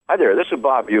Hi there, this is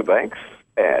Bob Eubanks,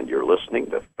 and you're listening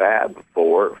to Fab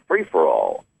Four Free For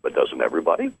All. But doesn't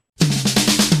everybody?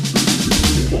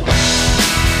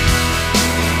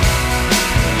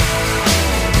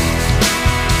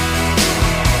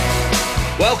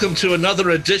 Welcome to another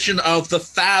edition of the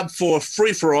Fab Four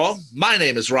Free For All. My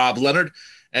name is Rob Leonard,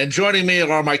 and joining me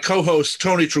are my co-hosts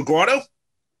Tony Truguardo.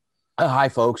 Hi,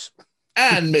 folks.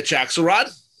 And Mitch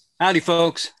Axelrod. Howdy,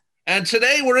 folks. And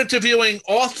today we're interviewing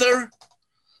author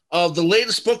of the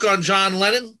latest book on John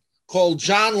Lennon called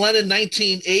John Lennon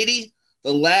 1980,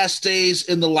 The Last Days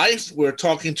in the Life. We're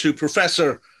talking to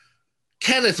Professor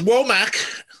Kenneth Womack,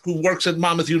 who works at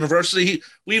Monmouth University.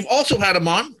 We've also had him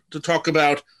on to talk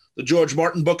about the George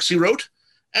Martin books he wrote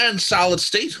and Solid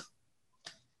State,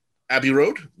 Abbey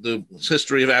Road, the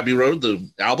history of Abbey Road, the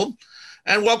album.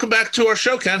 And welcome back to our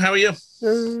show, Ken. How are you?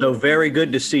 So very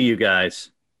good to see you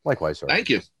guys. Likewise, sir. Thank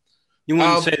you. You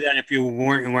wouldn't say that if you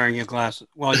weren't wearing your glasses.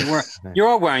 Well, you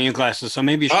are wearing your glasses, so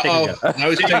maybe you should take it off. Now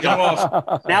he's taking them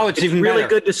off. Now it's even really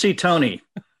better. Good to see Tony.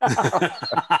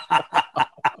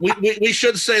 We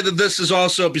should say that this is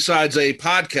also, besides a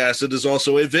podcast, it is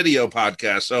also a video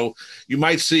podcast. So you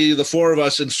might see the four of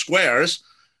us in squares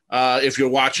if you're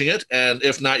watching it, and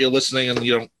if not, you're listening and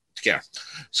you don't care.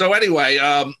 So anyway,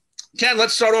 Ken,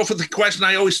 let's start off with the question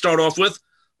I always start off with.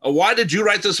 Why did you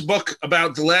write this book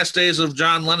about the last days of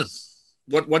John Lennon?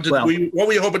 What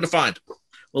were you hoping to find?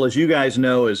 Well, as you guys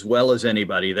know as well as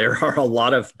anybody, there are a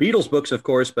lot of Beatles books, of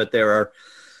course, but there are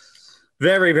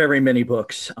very, very many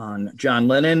books on John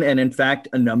Lennon, and in fact,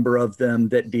 a number of them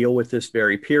that deal with this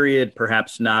very period,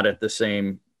 perhaps not at the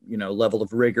same, level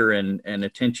of rigor and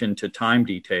attention to time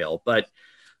detail. But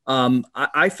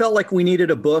I felt like we needed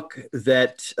a book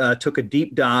that took a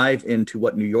deep dive into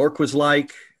what New York was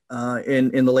like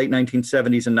in the late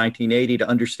 1970s and 1980 to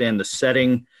understand the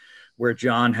setting where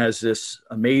John has this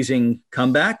amazing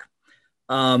comeback.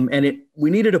 We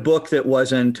needed a book that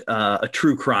wasn't a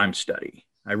true crime study.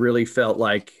 I really felt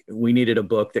like we needed a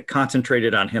book that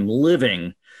concentrated on him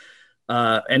living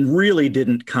and really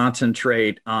didn't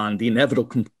concentrate on the inevitable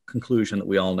conclusion that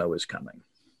we all know is coming.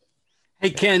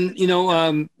 Hey, Ken,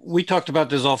 we talked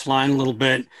about this offline a little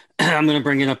bit. I'm going to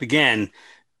bring it up again.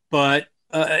 But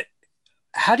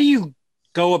how do you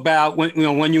go about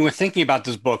when you were thinking about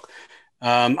this book?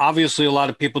 Obviously, a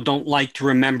lot of people don't like to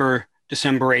remember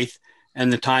December 8th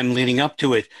and the time leading up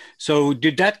to it. So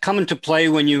did that come into play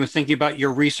when you were thinking about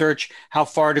your research, how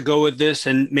far to go with this?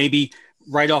 And maybe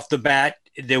right off the bat,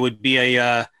 there would be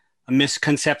a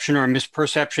misconception or a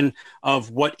misperception of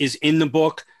what is in the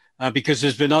book? Because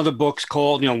there's been other books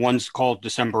called, one's called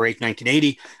December 8th,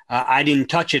 1980. I didn't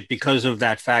touch it because of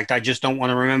that fact. I just don't want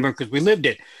to remember because we lived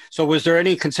it. So was there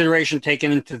any consideration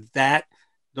taken into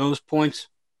those points?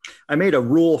 I made a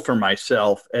rule for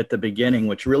myself at the beginning,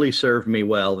 which really served me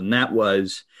well. And that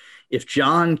was, if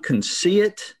John can see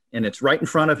it and it's right in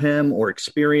front of him or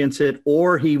experience it,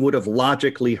 or he would have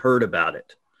logically heard about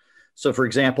it. So, for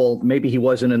example, maybe he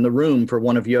wasn't in the room for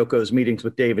one of Yoko's meetings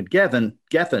with David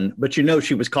Geffen, but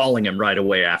she was calling him right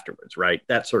away afterwards, right?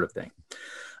 That sort of thing.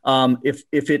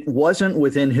 If it wasn't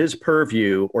within his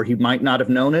purview, or he might not have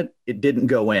known it, it didn't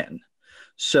go in.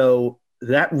 So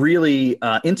that really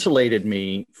insulated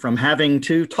me from having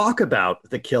to talk about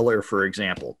the killer, for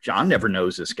example. John never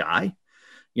knows this guy.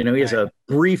 He has a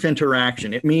brief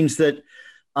interaction. It means that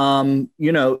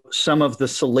some of the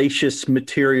salacious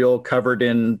material covered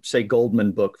in, say,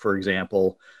 Goldman book, for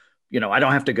example, I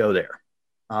don't have to go there.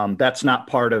 That's not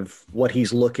part of what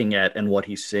he's looking at and what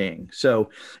he's seeing. So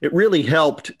it really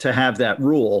helped to have that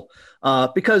rule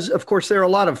because, of course, there are a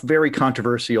lot of very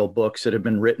controversial books that have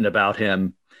been written about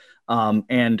him.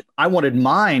 And I wanted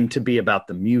mine to be about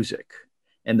the music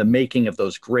and the making of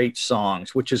those great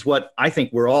songs, which is what I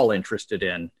think we're all interested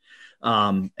in.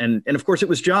 And of course, it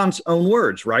was John's own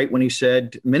words, right? When he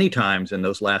said many times in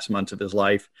those last months of his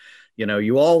life,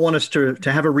 you all want us to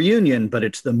have a reunion, but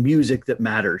it's the music that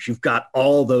matters. You've got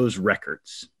all those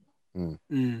records. Mm.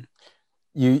 Mm.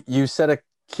 You said a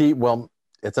key, well,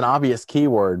 it's an obvious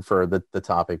keyword for the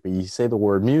topic, but you say the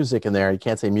word music in there. You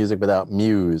can't say music without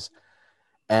muse.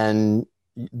 And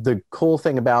the cool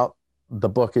thing about the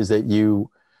book is that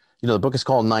the book is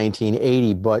called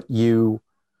 1980, but you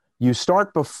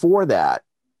start before that.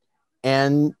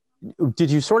 And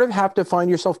did you sort of have to find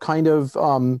yourself kind of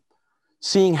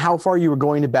seeing how far you were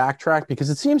going to backtrack? Because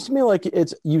it seems to me like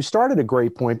you start at a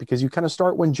great point because you kind of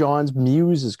start when John's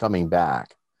muse is coming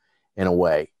back in a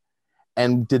way.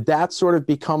 And did that sort of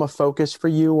become a focus for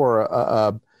you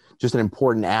or just an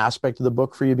important aspect of the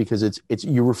book for you? Because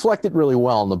you reflect it really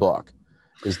well in the book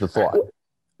is the thought.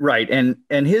 Right. And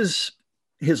his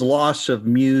his loss of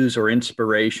muse or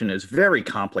inspiration is very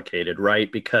complicated,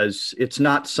 right? Because it's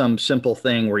not some simple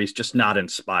thing where he's just not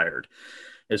inspired.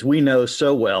 As we know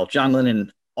so well, John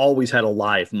Lennon always had a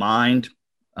live mind.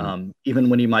 Even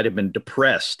when he might have been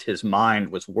depressed, his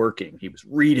mind was working. He was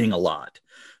reading a lot.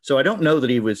 So I don't know that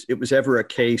it was ever a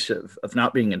case of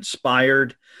not being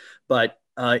inspired, but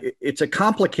it's a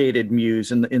complicated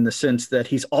muse in the sense that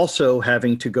he's also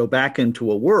having to go back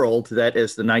into a world that,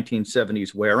 as the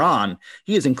 1970s wear on,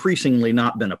 he has increasingly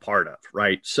not been a part of,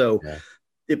 right? So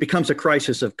it becomes a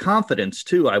crisis of confidence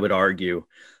too, I would argue.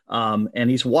 And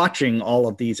he's watching all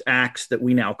of these acts that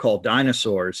we now call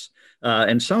dinosaurs,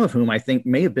 and some of whom I think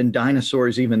may have been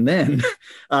dinosaurs even then,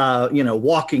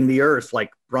 walking the earth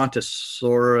like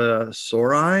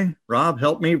Brontosauri. Rob,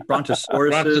 help me.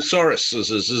 Brontosaurus. Brontosaurus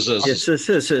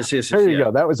Yes. There you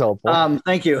go. That was helpful.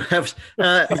 Thank you.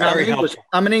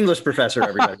 I'm an English professor,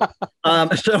 everybody.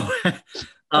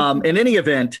 In any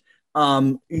event,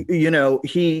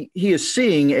 he is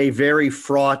seeing a very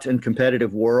fraught and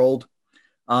competitive world.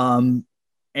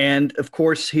 And of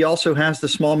course, he also has the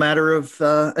small matter of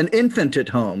an infant at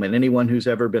home. And anyone who's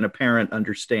ever been a parent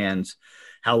understands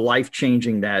how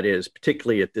life-changing that is,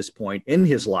 particularly at this point in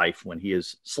his life when he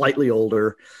is slightly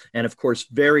older and, of course,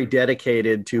 very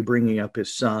dedicated to bringing up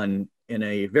his son in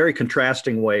a very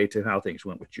contrasting way to how things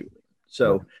went with Julian.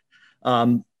 So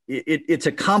it's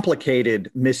a complicated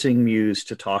missing muse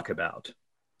to talk about.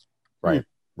 Right.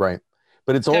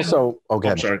 But it's also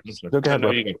okay. I'm sorry. Go ahead.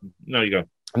 No, you go.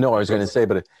 No, I was going to say,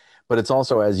 but it's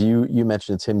also, as you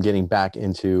mentioned, it's him getting back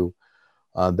into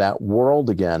that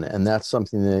world again, and that's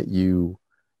something that you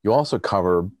also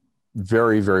cover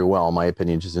very, very well, in my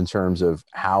opinion, just in terms of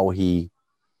how he.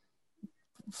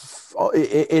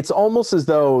 It's almost as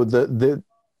though the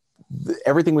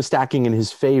everything was stacking in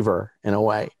his favor in a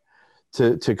way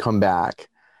to come back.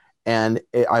 And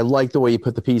I like the way you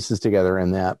put the pieces together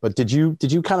in that. But did you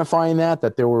kind of find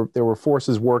that there were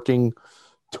forces working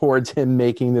towards him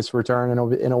making this return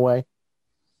in a way?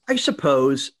 I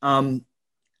suppose.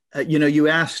 You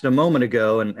asked a moment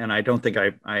ago, and I don't think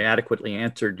I adequately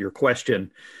answered your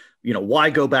question. Why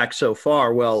go back so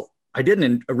far? Well, I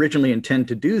didn't originally intend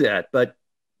to do that, but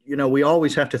we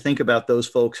always have to think about those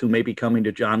folks who may be coming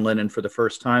to John Lennon for the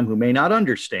first time, who may not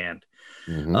understand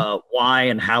why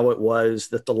and how it was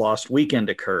that the Lost Weekend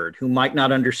occurred, who might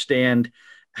not understand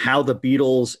how the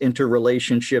Beatles'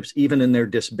 interrelationships, even in their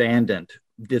disbandment,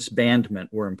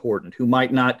 were important, who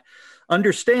might not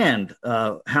understand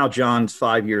how John's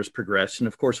 5 years progressed. And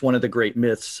of course, one of the great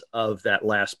myths of that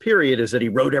last period is that he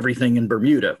wrote everything in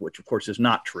Bermuda, which of course is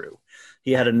not true.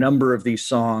 He had a number of these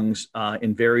songs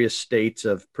in various states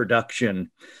of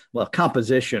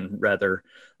composition rather.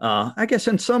 I guess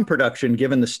in some production,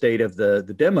 given the state of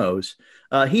the demos,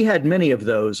 he had many of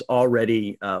those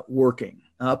already working.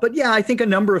 But yeah, I think a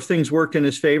number of things worked in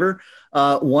his favor.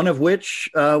 One of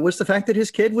which was the fact that his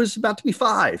kid was about to be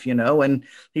 5, and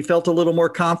he felt a little more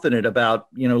confident about,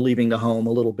 leaving the home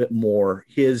a little bit more.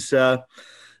 He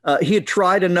had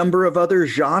tried a number of other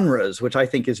genres, which I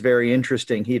think is very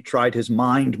interesting. He had tried his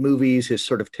mind movies, his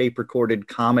sort of tape recorded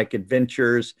comic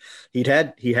adventures. He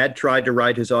had tried to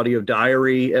write his audio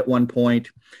diary at one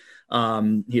point.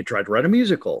 He had tried to write a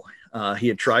musical. He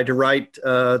had tried to write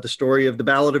the story of the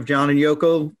Ballad of John and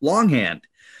Yoko longhand.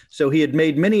 So he had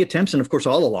made many attempts. And of course,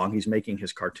 all along, he's making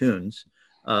his cartoons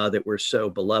that were so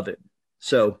beloved.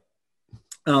 So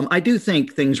I do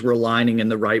think things were aligning in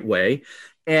the right way.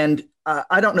 And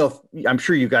I don't know if I'm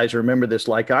sure you guys remember this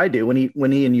like I do. When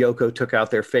he and Yoko took out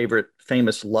their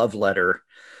famous love letter,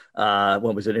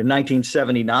 what was it, in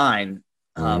 1979?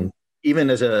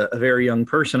 Even as a very young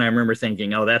person, I remember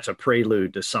thinking, oh, that's a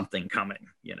prelude to something coming,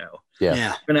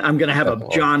 Yeah. I'm going to have a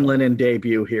John Lennon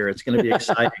debut here. It's going to be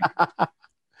exciting,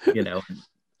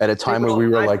 At a time when we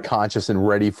were like conscious and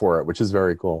ready for it, which is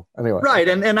very cool. Anyway. Right.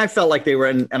 And I felt like they were,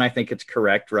 and I think it's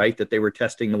correct, right, that they were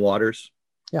testing the waters.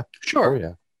 Yeah. Sure. Oh,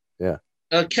 yeah.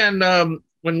 Ken,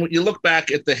 when you look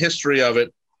back at the history of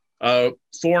it,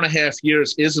 4.5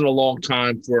 years isn't a long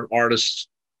time for an artist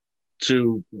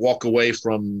to walk away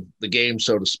from the game,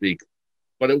 so to speak.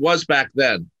 But it was back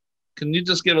then. Can you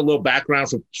just give a little background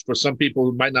for some people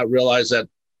who might not realize that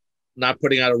not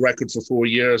putting out a record for 4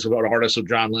 years about artists of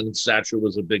John Lennon's stature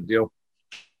was a big deal?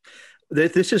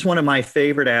 This is one of my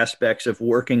favorite aspects of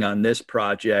working on this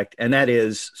project, and that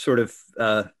is sort of,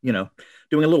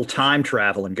 doing a little time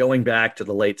travel and going back to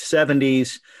the late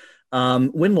 70s,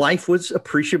 when life was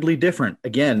appreciably different.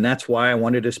 Again, that's why I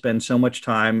wanted to spend so much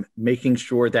time making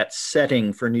sure that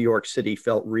setting for New York City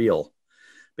felt real,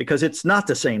 because it's not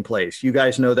the same place. You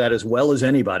guys know that as well as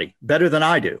anybody, better than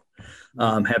I do,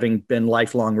 having been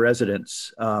lifelong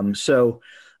residents.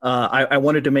 I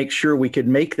wanted to make sure we could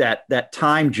make that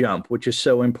time jump, which is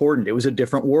so important. It was a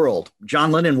different world.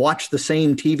 John Lennon watched the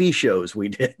same TV shows we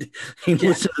did. He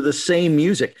listened to the same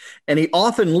music, and he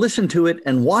often listened to it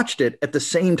and watched it at the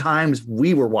same times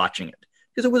we were watching it,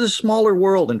 because it was a smaller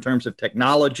world in terms of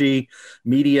technology,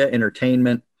 media,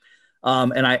 entertainment.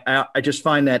 And I just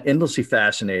find that endlessly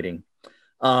fascinating.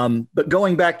 But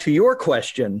going back to your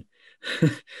question,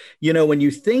 when you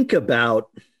think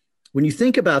about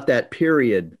that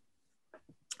period,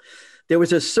 there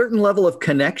was a certain level of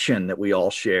connection that we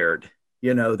all shared,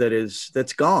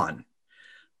 that's gone.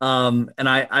 And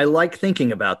I like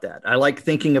thinking about that. I like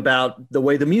thinking about the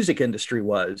way the music industry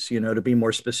was, to be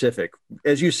more specific.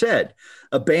 As you said,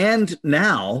 a band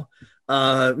now,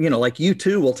 like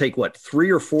U2 will take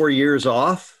 3 or 4 years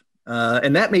off.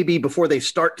 And that may be before they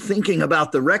start thinking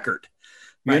about the record.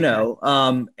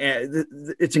 It's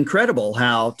incredible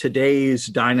how today's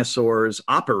dinosaurs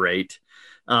operate.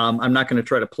 I'm not going to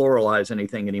try to pluralize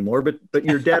anything anymore, but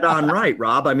you're dead on right,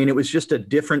 Rob. I mean, it was just a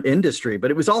different industry,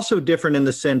 but it was also different in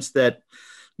the sense that,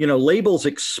 labels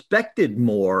expected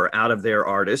more out of their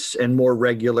artists and more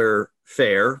regular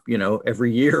fare,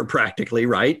 every year practically,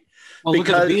 right? Well, look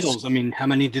at the Beatles. I mean, how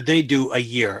many did they do a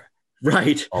year?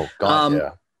 Right. Oh, God,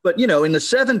 yeah. But, in the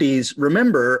 70s,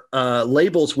 remember,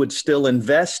 labels would still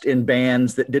invest in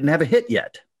bands that didn't have a hit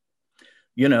yet.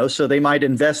 So they might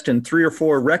invest in 3 or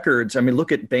 4 records. I mean,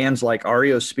 look at bands like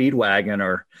REO Speedwagon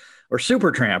or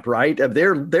Supertramp, right?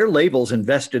 Their labels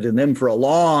invested in them for a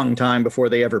long time before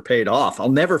they ever paid off. I'll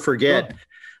never forget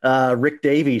Rick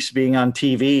Davies being on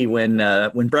TV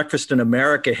when Breakfast in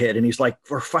America hit, and he's like,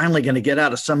 "We're finally going to get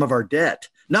out of some of our debt.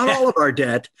 Not all of our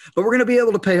debt, but we're going to be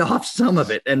able to pay off some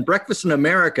of it." And Breakfast in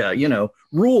America,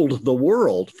 ruled the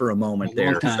world for a moment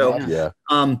there.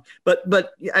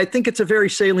 But I think it's a very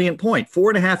salient point.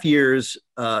 4.5 years,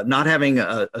 not having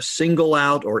a single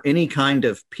out or any kind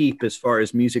of peep as far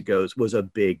as music goes was a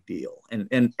big deal.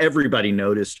 And everybody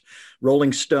noticed.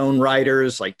 Rolling Stone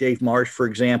writers like Dave Marsh, for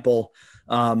example,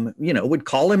 would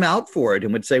call him out for it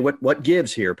and would say, what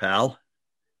gives here, pal?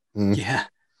 Yeah.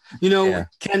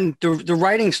 Ken, the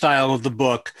writing style of the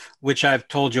book, which I've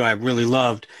told you I really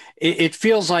loved, it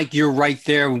feels like you're right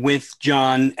there with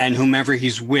John and whomever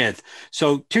he's with.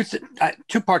 So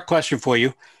two-part question for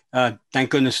you.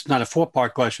 Thank goodness it's not a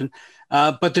 4-part question.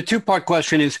 But the 2-part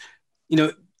question is,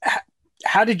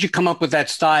 how did you come up with that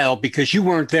style? Because you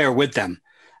weren't there with them,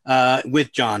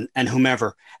 with John and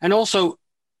whomever. And also,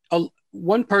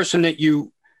 one person that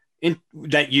you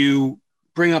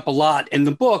bring up a lot in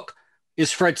the book is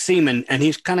Fred Seaman, and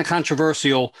he's kind of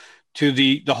controversial to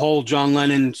the whole John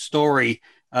Lennon story,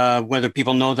 whether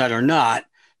people know that or not.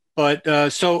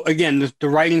 But so again, the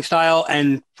writing style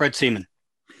and Fred Seaman.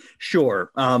 Sure.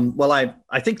 Well, I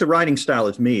think the writing style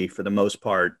is me for the most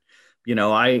part.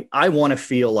 I want to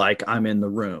feel like I'm in the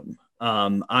room.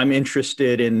 I'm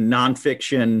interested in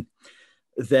nonfiction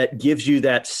that gives you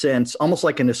that sense, almost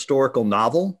like an historical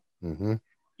novel. Mm-hmm.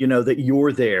 That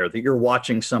you're there, that you're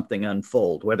watching something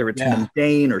unfold, whether it's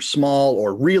mundane or small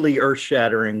or really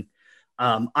earth-shattering.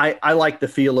 I like the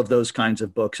feel of those kinds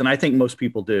of books, and I think most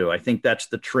people do. I think that's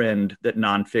the trend that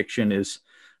nonfiction is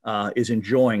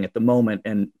enjoying at the moment,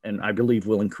 and I believe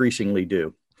will increasingly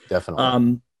do.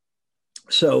 Definitely.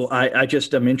 So I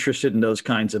just am interested in those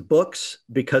kinds of books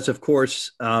because, of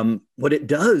course, what it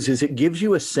does is it gives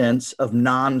you a sense of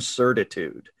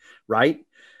non-certitude, right?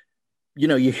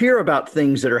 You hear about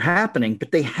things that are happening,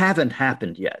 but they haven't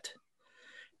happened yet.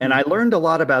 And I learned a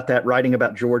lot about that writing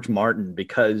about George Martin,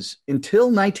 because until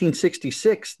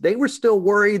 1966, they were still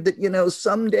worried that,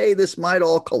 someday this might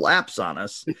all collapse on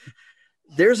us.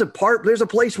 There's a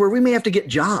place where we may have to get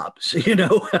jobs, so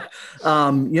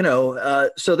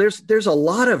there's a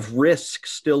lot of risk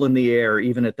still in the air,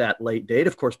 even at that late date.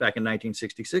 Of course, back in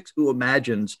 1966, who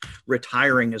imagines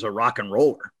retiring as a rock and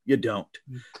roller? You don't.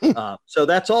 So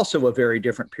that's also a very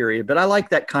different period, but I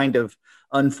like that kind of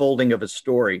unfolding of a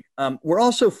story. We're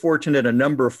also fortunate. A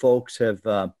number of folks have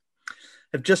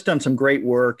just done some great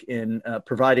work in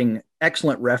providing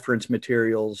excellent reference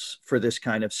materials for this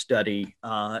kind of study,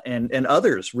 and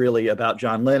others really about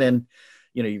John Lennon.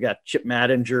 You've got Chip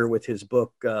Mattinger with his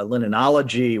book,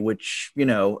 Lennonology, which,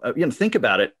 think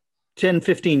about it. 10,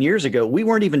 15 years ago, we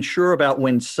weren't even sure about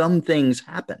when some things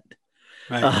happened,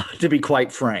 right. To be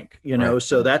quite frank, right.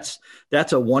 So that's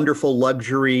a wonderful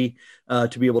luxury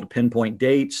to be able to pinpoint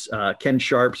dates. Ken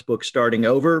Sharp's book, Starting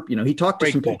Over, he talked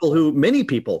to many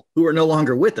people who are no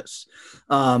longer with us.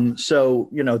 So,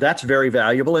 that's very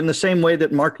valuable in the same way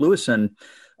that Mark Lewison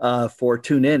for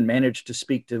Tune In, managed to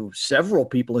speak to several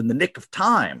people in the nick of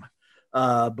time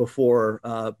before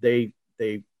they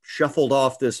shuffled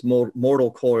off this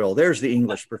mortal coil. There's the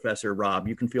English professor, Rob.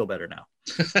 You can feel better now.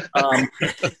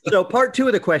 So part two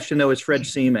of the question, though, is Fred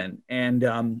Seaman.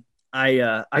 And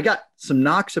I got some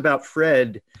knocks about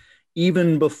Fred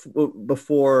even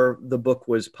before the book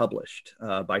was published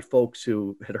by folks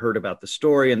who had heard about the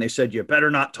story. And they said, you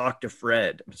better not talk to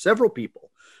Fred. Several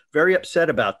people very upset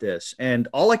about this. And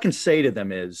all I can say to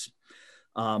them is,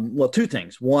 well, two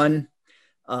things. One,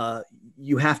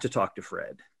 you have to talk to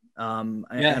Fred. And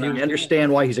I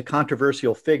understand why he's a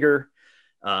controversial figure.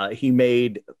 He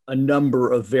made a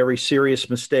number of very serious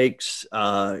mistakes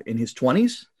in his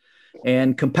 20s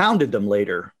and compounded them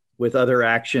later with other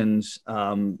actions.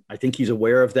 I think he's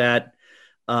aware of that.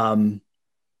 I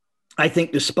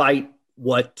think despite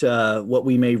what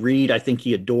we may read, I think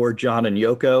he adored John and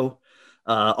Yoko,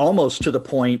 almost to the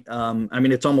point, I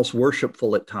mean, it's almost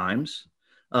worshipful at times,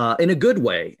 in a good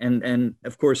way. And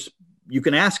of course, you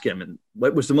can ask him, and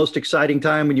what was the most exciting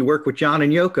time when you worked with John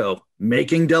and Yoko?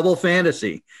 Making Double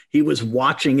Fantasy. He was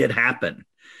watching it happen,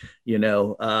 you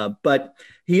know, but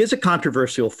he is a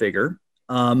controversial figure.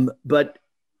 But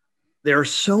there are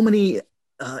so many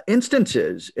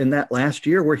instances in that last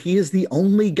year where he is the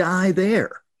only guy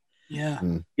there. Yeah.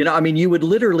 You know, I mean, you would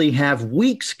literally have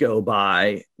weeks go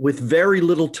by with very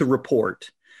little to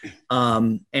report.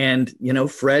 And, you know,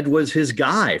 Fred was his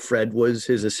guy. Fred was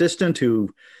his assistant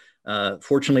who,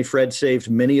 fortunately, Fred saved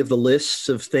many of the lists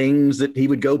of things that he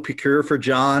would go procure for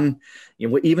John, you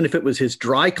know, even if it was his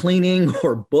dry cleaning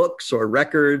or books or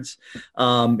records.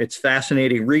 It's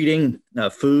fascinating reading,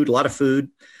 food, a lot of food.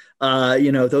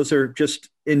 You know, those are just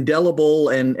indelible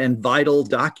and vital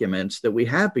documents that we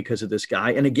have because of this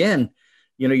guy. And again,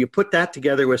 you know, you put that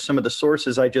together with some of the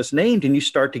sources I just named, and you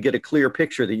start to get a clear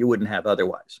picture that you wouldn't have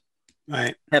otherwise.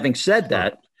 Right. Having said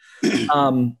that,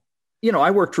 you know,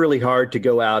 I worked really hard to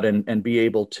go out and be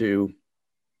able to,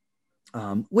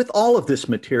 with all of this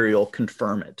material,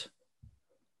 confirm it.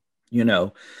 You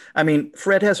know, I mean,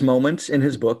 Fred has moments in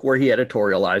his book where he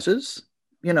editorializes.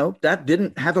 You know, that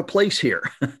didn't have a place here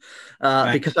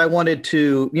Right. because I wanted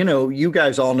to, you know, you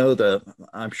guys all know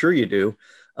I'm sure you do.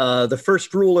 The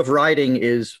first rule of writing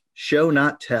is show,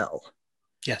 not tell.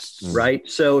 Yes. Right.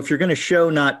 So if you're going to show,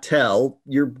 not tell,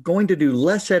 you're going to do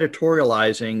less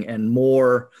editorializing and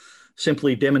more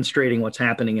simply demonstrating what's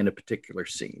happening in a particular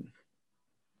scene.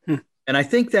 And I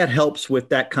think that helps with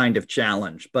that kind of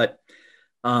challenge. But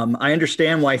I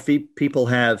understand why people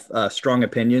have strong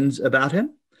opinions about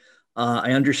him.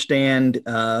 I understand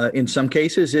in some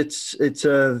cases it's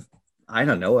a, I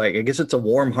don't know, I guess it's a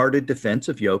warm-hearted defense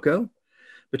of Yoko,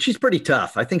 but she's pretty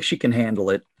tough. I think she can handle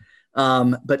it.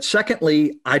 But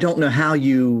secondly, I don't know how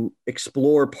you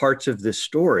explore parts of this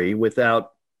story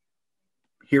without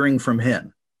hearing from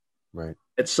him. Right.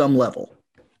 At some level.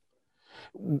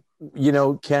 You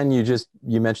know, Ken,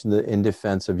 you mentioned the in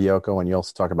defense of Yoko, and you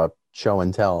also talk about show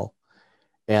and tell.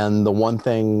 And the one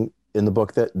thing in the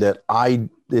book that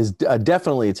is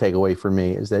definitely a takeaway for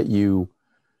me is that you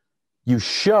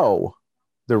show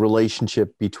the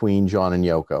relationship between John and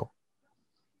Yoko.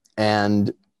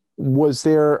 And was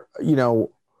there a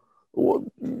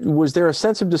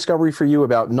sense of discovery for you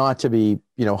about, not to be,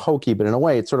 you know, hokey, but in a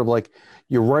way, it's sort of like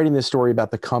you're writing this story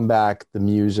about the comeback, the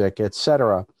music,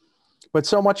 etc. But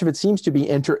so much of it seems to be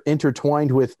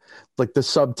intertwined with like the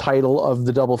subtitle of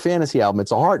the Double Fantasy album.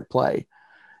 It's a heart play,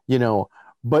 you know.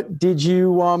 But did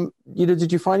you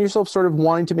find yourself sort of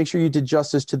wanting to make sure you did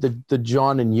justice to the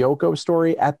John and Yoko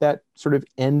story at that sort of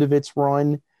end of its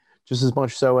run, just as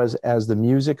much so as the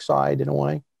music side in a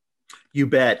way? You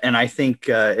bet. And I think,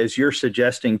 as you're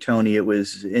suggesting, Tony, it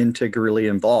was integrally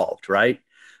involved, right?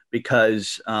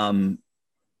 Because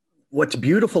what's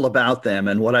beautiful about them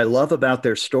and what I love about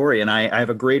their story, and I have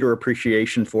a greater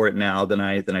appreciation for it now than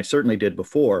I certainly did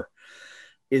before,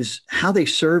 is how they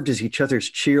served as each other's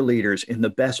cheerleaders in the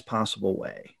best possible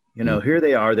way. You know, here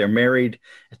they are, they're married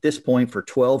at this point for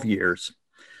 12 years.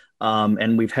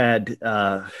 And we've had,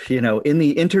 you know, in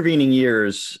the intervening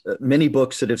years, many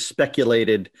books that have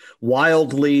speculated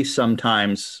wildly,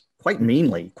 sometimes quite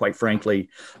meanly, quite frankly,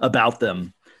 about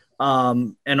them.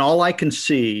 And all I can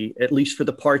see, at least for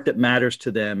the part that matters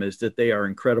to them, is that they are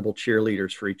incredible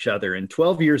cheerleaders for each other. And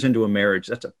 12 years into a marriage,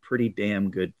 that's a pretty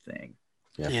damn good thing.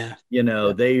 Yeah. You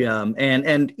know, they,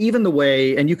 and even the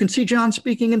way, and you can see John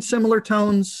speaking in similar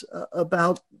tones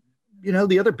about, you know,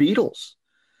 the other Beatles.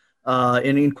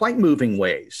 And in quite moving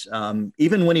ways.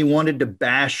 Even when he wanted to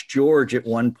bash George at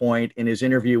one point in his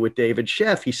interview with David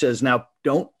Sheff, he says, now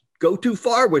don't go too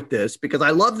far with this because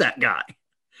I love that guy.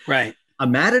 Right.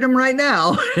 I'm mad at him right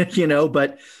now,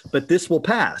 but this will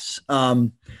pass.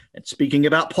 And speaking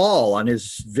about Paul on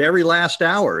his very last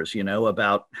hours,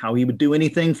 about how he would do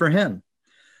anything for him.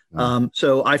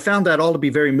 So I found that all to be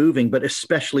very moving, but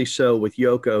especially so with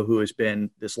Yoko, who has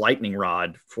been this lightning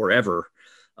rod forever,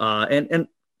 and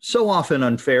so often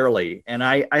unfairly. And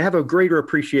I have a greater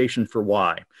appreciation for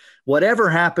why. Whatever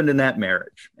happened in that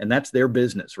marriage, and that's their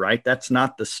business, right? That's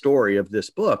not the story of this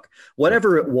book.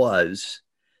 Whatever it was,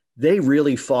 they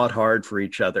really fought hard for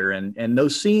each other. And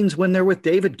those scenes when they're with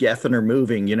David Geffen are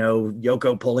moving,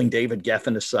 Yoko pulling David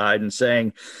Geffen aside and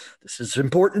saying, this is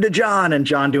important to John, and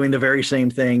John doing the very same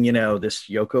thing. This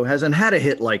Yoko hasn't had a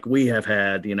hit like we have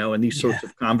had, and these sorts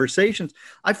of conversations.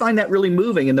 I find that really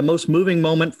moving. And the most moving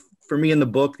moment for me in the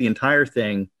book, the entire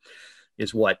thing,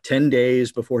 is 10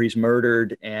 days before he's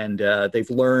murdered. And they've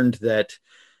learned that,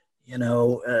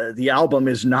 the album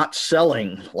is not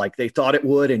selling like they thought it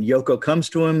would. And Yoko comes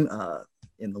to him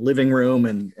in the living room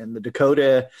and the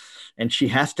Dakota, and she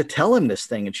has to tell him this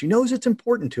thing. And she knows it's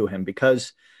important to him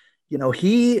because,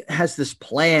 he has this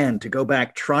plan to go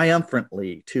back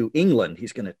triumphantly to England.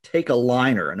 He's going to take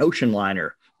an ocean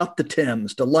liner, up the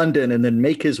Thames to London, and then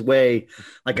make his way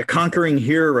like a conquering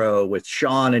hero with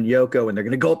Sean and Yoko. And they're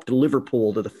going to go up to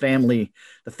Liverpool to the family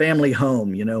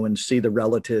home, and see the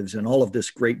relatives and all of this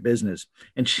great business.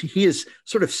 And he is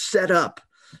sort of set up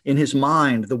in his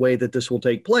mind the way that this will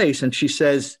take place. And she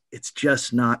says, it's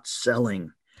just not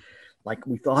selling like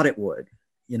we thought it would,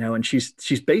 and she's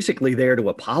basically there to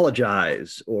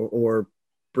apologize or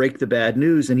break the bad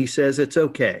news. And he says, it's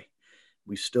okay.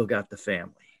 We've still got the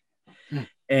family.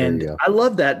 And I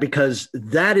love that because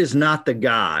that is not the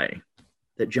guy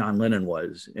that John Lennon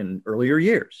was in earlier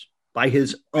years. By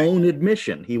his own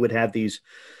admission, he would have these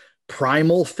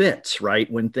primal fits,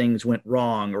 right, when things went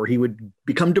wrong, or he would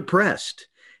become depressed.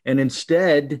 And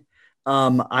instead,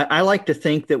 I like to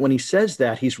think that when he says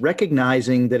that, he's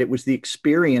recognizing that it was the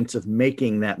experience of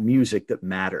making that music that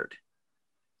mattered.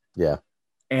 Yeah.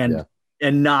 And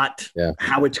not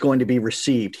how it's going to be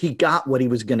received. He got what he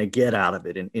was going to get out of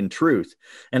it in truth.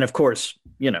 And of course,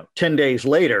 10 days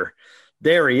later,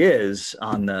 there he is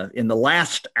in the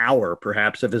last hour,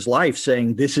 perhaps, of his life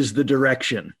saying, this is the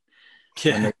direction.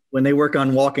 Yeah. When they work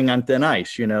on Walking on Thin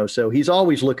Ice, so he's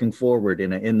always looking forward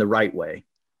in the right way.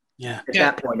 Yeah. At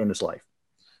that point in his life.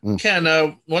 Ken,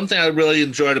 one thing I really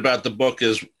enjoyed about the book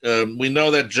is we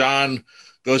know that John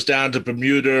goes down to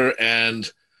Bermuda,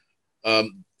 and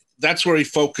that's where he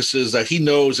focuses, that he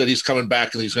knows that he's coming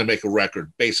back and he's going to make a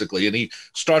record, basically. And he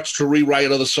starts to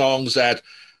rewrite other songs that,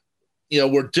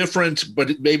 were different,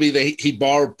 but maybe he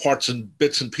borrowed parts and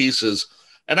bits and pieces.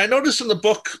 And I noticed in the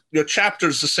book, your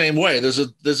chapters the same way. There's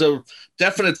a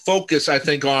definite focus, I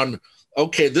think, on,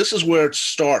 okay, this is where it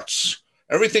starts.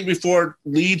 Everything before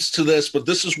leads to this, but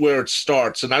this is where it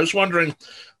starts. And I was wondering,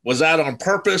 was that on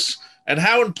purpose? And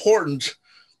how important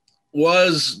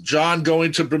was John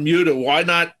going to Bermuda? Why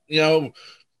not,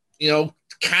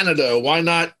 Canada? Why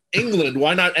not England?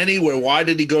 Why not anywhere? Why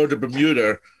did he go to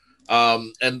Bermuda?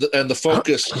 And the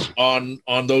focus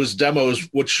on those demos,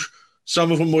 which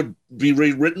some of them would be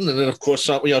rewritten, and then of course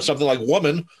something like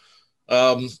Woman,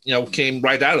 came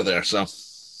right out of there. So,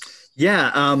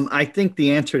 I think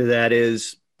the answer to that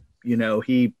is,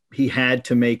 he had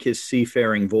to make his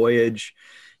seafaring voyage.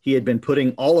 He had been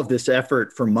putting all of this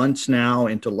effort for months now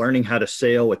into learning how to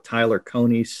sail with Tyler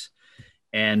Conis.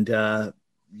 And,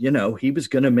 he was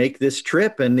going to make this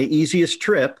trip. And the easiest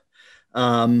trip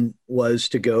was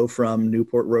to go from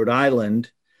Newport, Rhode Island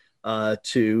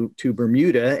to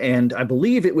Bermuda. And I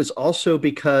believe it was also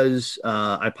because,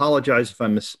 I apologize if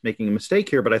I'm making a mistake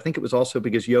here, but I think it was also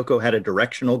because Yoko had a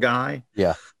directional guy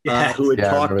who had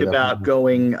talked about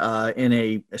going in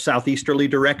a southeasterly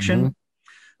direction. Mm-hmm.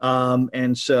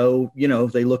 And so,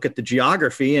 they look at the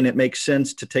geography, and it makes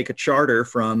sense to take a charter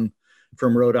from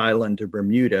Rhode Island to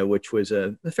Bermuda, which was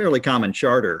a fairly common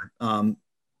charter. And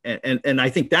I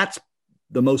think that's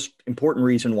the most important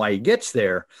reason why he gets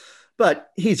there.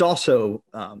 But he's also,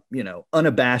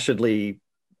 unabashedly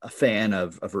a fan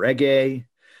of reggae.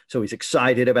 So he's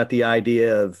excited about the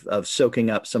idea of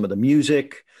soaking up some of the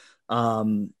music.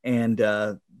 He'd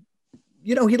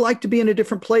like to be in a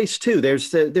different place too.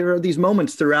 There are these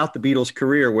moments throughout the Beatles'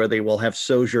 career where they will have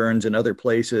sojourns in other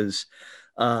places,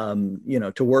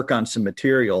 to work on some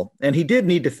material. And he did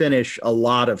need to finish a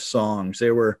lot of songs.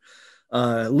 There were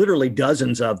literally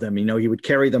dozens of them. He would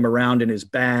carry them around in his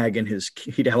bag, and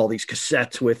he'd have all these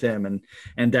cassettes with him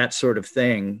and that sort of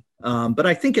thing. But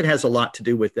I think it has a lot to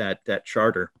do with that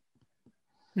charter.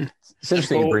 It's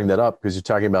interesting you bring that up because you're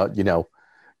talking about,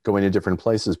 going to different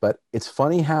places, but it's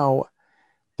funny how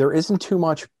there isn't too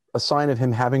much a sign of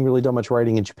him having really done much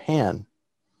writing in Japan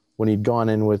when he'd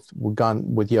gone with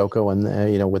Yoko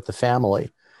and with the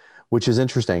family, which is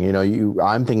interesting.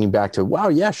 I'm thinking back to, wow,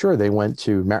 yeah, sure, they went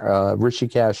to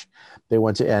Rishikesh, they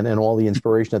went to and all the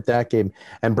inspiration that gave,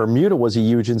 and Bermuda was a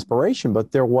huge inspiration,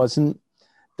 but there wasn't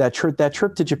that trip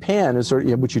to Japan is sort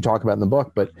of, which you talk about in the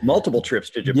book, but multiple trips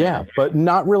to Japan. Yeah, but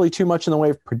not really too much in the way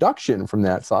of production from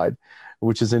that side,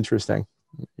 which is interesting.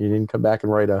 He didn't come back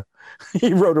and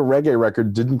he wrote a reggae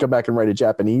record, didn't come back and write a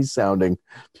Japanese sounding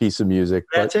piece of music.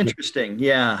 That's interesting.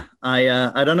 Yeah.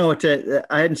 I don't know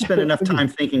I hadn't spent enough time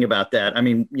thinking about that. I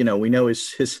mean, we know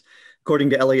his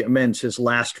according to Elliot Mintz, his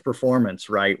last performance,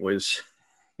 right, was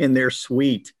in their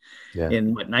suite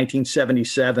in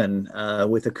 1977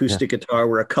 with acoustic guitar,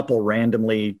 where a couple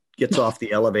randomly gets off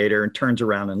the elevator and turns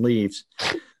around and leaves.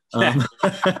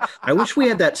 I wish we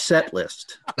had that set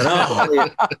list. I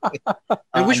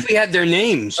wish we had their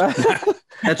names.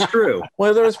 That's true.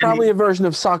 Well, there was probably a version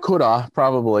of Sakura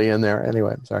probably in there.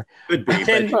 Anyway, I'm sorry. Could be.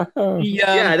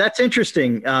 Yeah, that's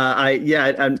interesting.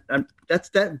 That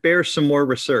bears some more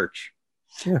research.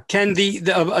 Yeah. Ken,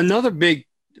 another big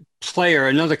player,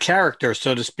 another character,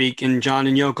 so to speak, in John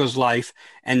and Yoko's life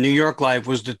and New York life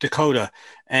was the Dakota.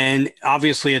 And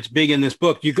obviously it's big in this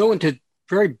book. You go into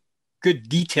very good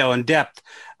detail and depth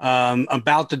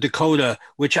about the Dakota,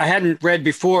 which I hadn't read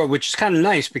before, which is kind of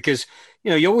nice because,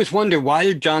 you always wonder, why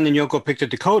did John and Yoko pick the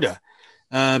Dakota?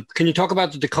 Can you talk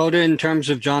about the Dakota in terms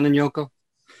of John and Yoko?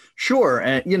 Sure.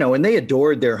 And, and they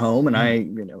adored their home.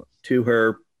 And to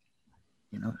her,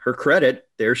 her credit,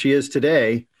 there she is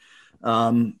today.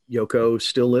 Yoko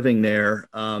still living there.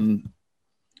 I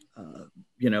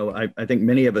think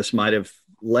many of us might have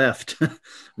left,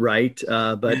 right?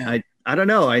 But yeah. I don't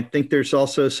know. I think there's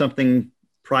also something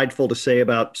prideful to say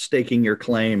about staking your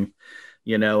claim,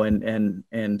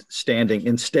 and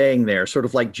staying there, sort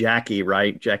of like Jackie,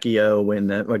 right? Jackie O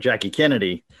or Jackie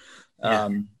Kennedy,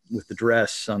 with the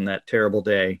dress on that terrible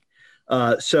day.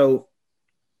 It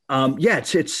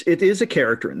is a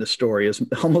character in the story,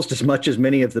 almost as much as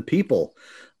many of the people,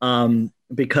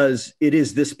 because it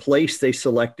is this place they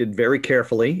selected very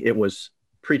carefully. It was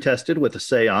pre-tested with a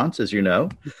seance, as you know.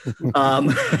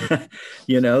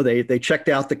 They checked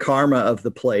out the karma of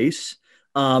the place.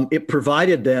 It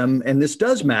provided them, and this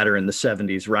does matter in the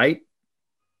 70s, right?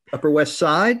 Upper West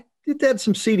Side, it had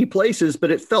some seedy places,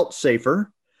 but it felt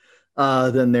safer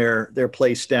than their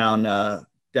place down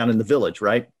in the Village,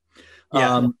 right?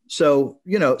 Yeah. So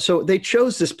they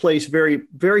chose this place very,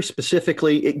 very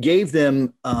specifically. It gave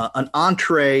them an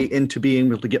entree into being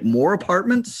able to get more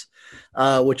apartments,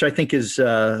 which I think is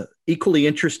equally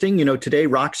interesting. Today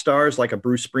rock stars like a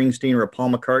Bruce Springsteen or a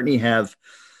Paul McCartney have,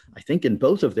 I think in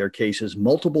both of their cases,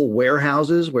 multiple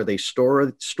warehouses where they store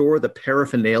the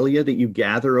paraphernalia that you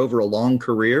gather over a long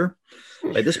career.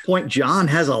 At this point, John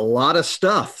has a lot of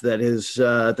stuff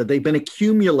that they've been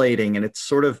accumulating, and it's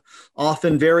sort of off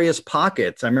in various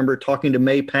pockets. I remember talking to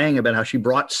May Pang about how she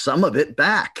brought some of it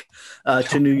back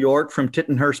to New York from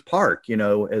Tittenhurst Park,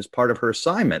 as part of her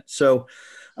assignment. So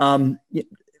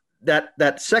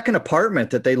that second apartment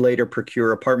that they later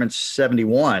procure, apartment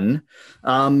 71,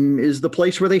 is the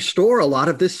place where they store a lot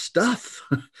of this stuff.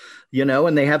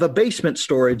 And they have a basement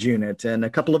storage unit and a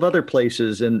couple of other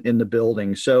places in the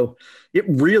building. So it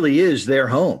really is their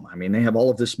home. I mean, they have all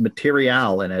of this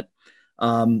material in it.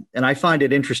 And I find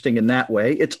it interesting in that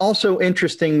way. It's also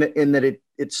interesting in that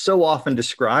it's so often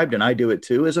described, and I do it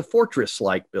too, as a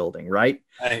fortress-like building, right?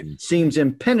 It seems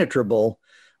impenetrable.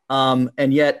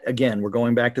 And yet, again, we're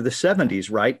going back to the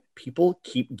 70s, right? People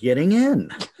keep getting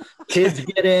in. Kids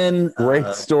get in.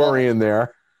 Great story in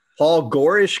there. Paul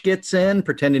Gorish gets in,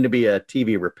 pretending to be a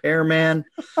TV repairman.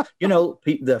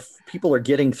 The people are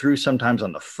getting through sometimes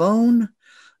on the phone.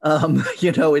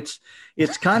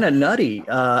 It's kind of nutty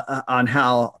on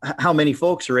how many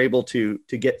folks are able to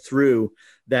get through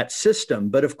that system.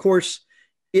 But of course,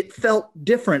 it felt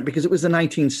different because it was the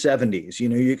 1970s.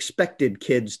 You expected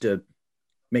kids to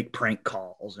make prank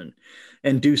calls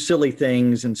and do silly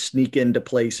things and sneak into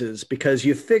places because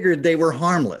you figured they were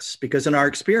harmless, because in our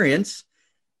experience,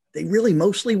 they really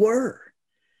mostly were.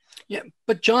 Yeah,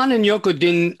 but John and Yoko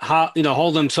didn't,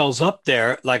 hold themselves up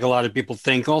there like a lot of people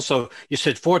think. Also, you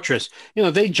said fortress.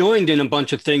 They joined in a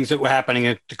bunch of things that were happening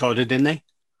at Dakota, didn't they?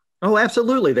 Oh,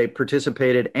 absolutely. They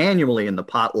participated annually in the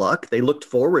potluck. They looked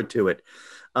forward to it.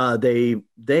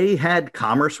 They had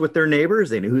commerce with their neighbors.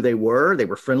 They knew who they were. They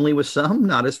were friendly with some,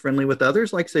 not as friendly with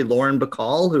others, like, say, Lauren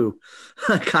Bacall, who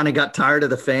kind of got tired of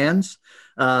the fans,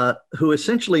 who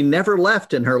essentially never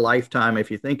left in her lifetime, if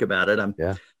you think about it.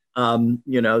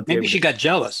 Maybe she got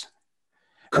jealous.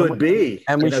 Could be.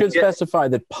 And we should specify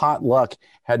that potluck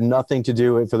had nothing to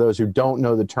do with, for those who don't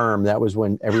know the term, that was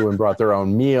when everyone brought their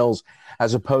own meals,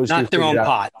 as opposed to not their own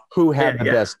pot. Who had the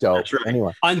best dough. That's right.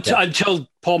 Anyway. Until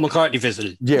Paul McCartney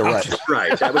visited. Yeah, right. That's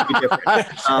right. That would be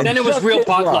different. Then it was real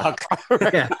potluck.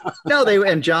 Yeah. No,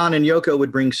 and John and Yoko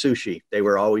would bring sushi. They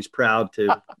were always proud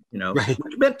to, Right.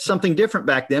 which meant something different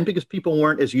back then because people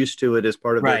weren't as used to it as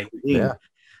part of their cuisine. Yeah.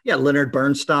 Yeah, Leonard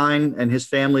Bernstein and his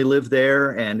family lived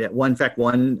there, and at one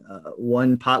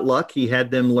potluck, he had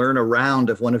them learn a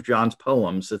round of one of John's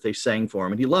poems that they sang for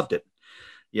him, and he loved it.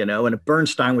 And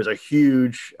Bernstein was a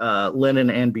huge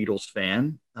Lennon and Beatles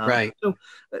fan. Right. So,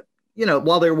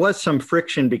 while there was some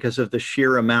friction because of the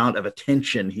sheer amount of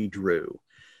attention he drew,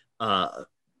 for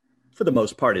the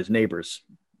most part, his neighbors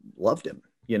loved him.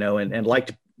 And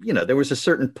liked. There was a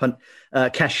certain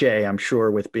cachet, I'm sure,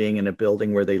 with being in a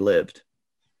building where they lived.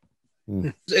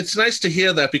 It's nice to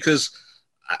hear that because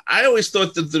I always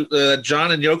thought that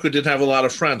John and Yoko didn't have a lot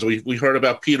of friends. We heard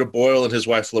about Peter Boyle and his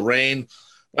wife Lorraine,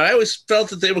 but I always felt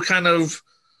that they were kind of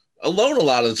alone a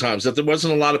lot of the times, that there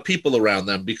wasn't a lot of people around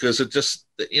them because it just,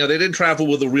 they didn't travel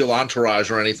with a real entourage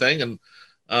or anything. And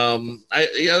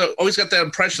I always got that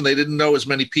impression they didn't know as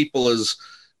many people as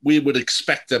we would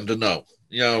expect them to know.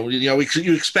 You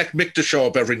expect Mick to show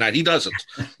up every night. He doesn't.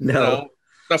 No.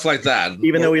 Stuff like that.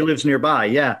 Even though he lives nearby,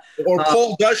 yeah. Or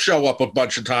Paul does show up a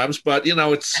bunch of times, but he's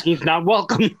not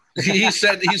welcome. He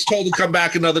said he's told to come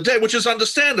back another day, which is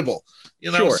understandable.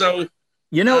 Sure. So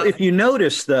if you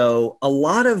notice though, a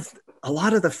lot of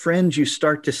the friends you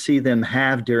start to see them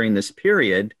have during this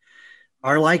period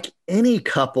are like any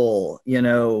couple,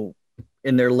 in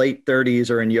their late 30s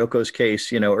or in Yoko's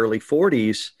case, early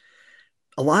 40s.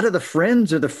 A lot of the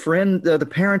friends are the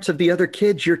parents of the other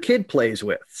kids your kid plays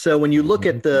with. So when you look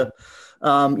at the,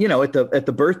 at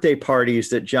the birthday parties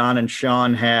that John and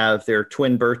Sean have, their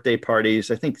twin birthday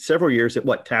parties, I think several years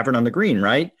at Tavern on the Green,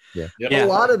 right? Yeah. Yep. A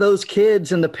lot of those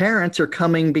kids and the parents are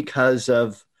coming because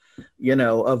of,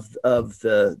 of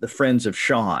the friends of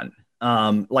Sean,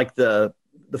 like the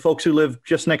folks who live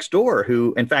just next door,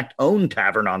 who in fact own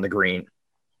Tavern on the Green.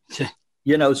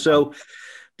 So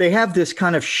they have this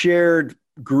kind of shared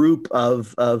group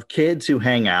of kids who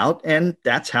hang out, and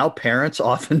that's how parents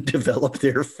often develop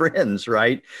their friends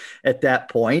right at that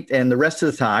point. And the rest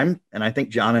of the time, and I think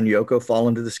John and Yoko fall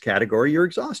into this category, you're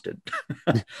exhausted.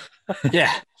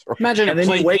 Yeah. Imagine and then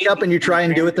you wake up and you try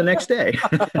and do it the next day.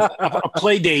 a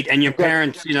play date, and your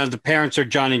parents, the parents are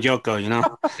John and Yoko,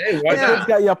 Hey, why Kids not?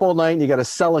 got you up all night and you got to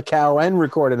sell a cow and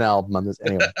record an album on this.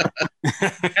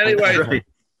 Anyway, Right.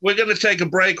 we're going to take a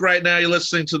break right now. You're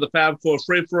listening to the Fab Four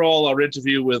Free for All, our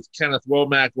interview with Kenneth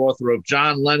Womack, author of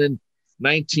John Lennon,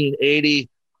 1980,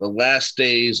 The Last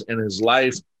Days in His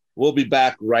Life. We'll be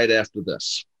back right after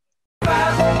this.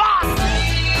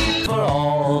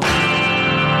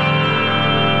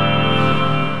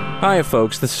 Hi,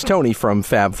 folks. This is Tony from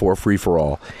Fab 4 Free for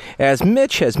All. As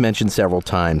Mitch has mentioned several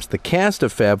times, the cast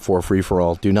of Fab 4 Free for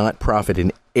All do not profit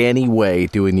in any way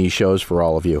doing these shows for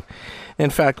all of you. In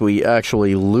fact, we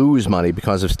actually lose money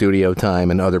because of studio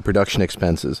time and other production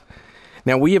expenses.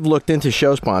 Now, we have looked into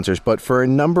show sponsors, but for a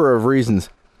number of reasons,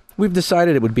 we've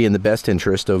decided it would be in the best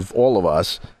interest of all of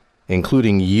us,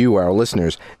 including you, our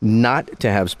listeners, not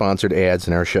to have sponsored ads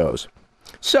in our shows.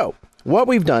 So, what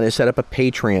we've done is set up a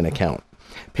Patreon account.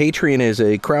 Patreon is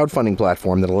a crowdfunding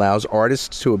platform that allows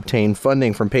artists to obtain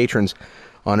funding from patrons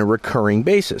on a recurring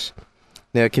basis.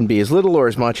 Now, it can be as little or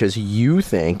as much as you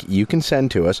think you can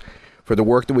send to us for the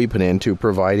work that we put into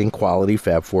providing quality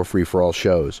Fab 4 Free-for-All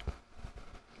shows.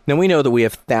 Now, we know that we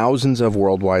have thousands of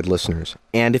worldwide listeners,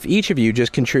 and if each of you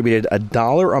just contributed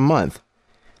 $1 a month,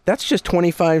 that's just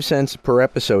 25 cents per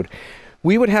episode.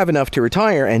 We would have enough to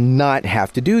retire and not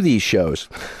have to do these shows.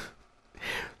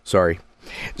 Sorry.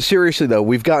 Seriously, though,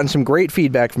 we've gotten some great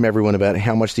feedback from everyone about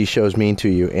how much these shows mean to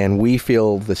you, and we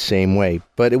feel the same way.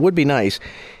 But it would be nice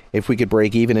if we could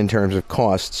break even in terms of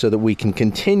costs so that we can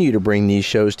continue to bring these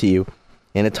shows to you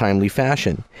in a timely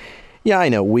fashion. Yeah, I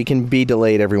know, we can be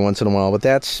delayed every once in a while, but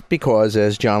that's because,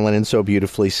 as John Lennon so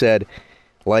beautifully said,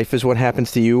 life is what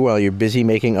happens to you while you're busy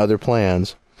making other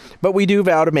plans. But we do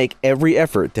vow to make every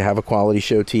effort to have a quality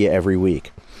show to you every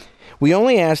week. We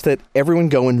only ask that everyone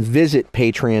go and visit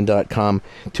patreon.com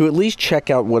to at least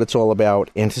check out what it's all about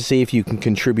and to see if you can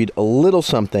contribute a little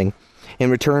something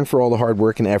in return for all the hard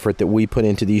work and effort that we put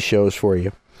into these shows for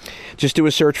you. Just do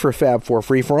a search for Fab 4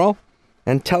 Free for All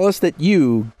and tell us that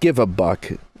you give a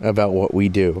buck about what we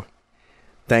do.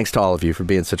 Thanks to all of you for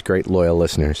being such great loyal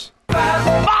listeners.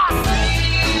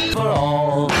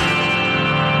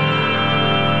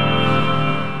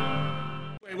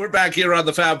 We're back here on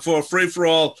the Fab Four Free for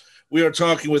All We are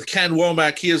talking with Ken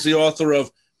Womack. He is the author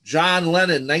of John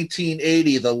Lennon,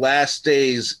 1980, The Last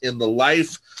Days in the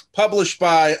Life, published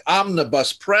by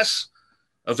Omnibus Press,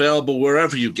 available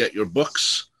wherever you get your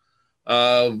books.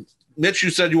 Mitch,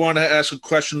 you said you want to ask a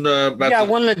question about I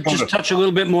wanted to just touch a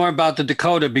little bit more about the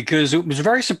Dakota, because it was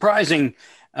very surprising.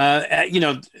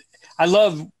 I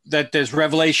love that there's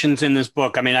revelations in this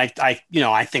book. I mean,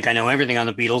 I think I know everything on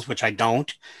the Beatles, which I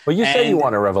don't. Well, you say you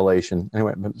want a revelation.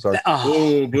 Anyway, I'm sorry.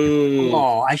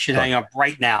 I should hang up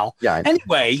right now. Yeah.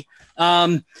 Anyway,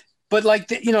 but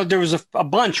there was a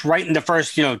bunch right in the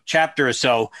first, chapter or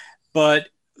so. But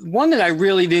one that I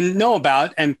really didn't know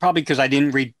about, and probably because I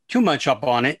didn't read too much up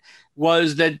on it,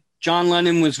 was that John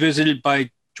Lennon was visited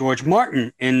by George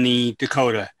Martin in the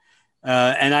Dakota.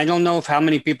 And I don't know how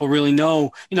many people really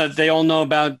know, they all know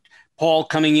about Paul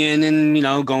coming in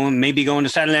and, going to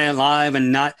Saturday Night Live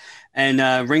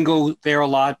and Ringo there a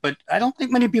lot. But I don't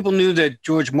think many people knew that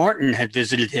George Martin had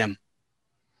visited him.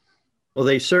 Well,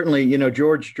 they certainly,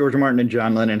 George Martin and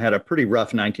John Lennon had a pretty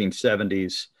rough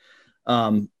 1970s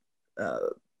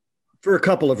for a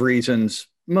couple of reasons,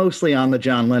 mostly on the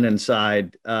John Lennon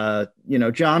side.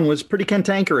 John was pretty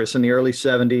cantankerous in the early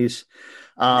 70s.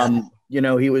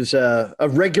 He was a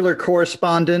regular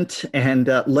correspondent and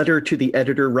letter to the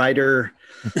editor writer,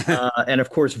 and of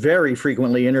course, very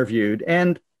frequently interviewed.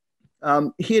 And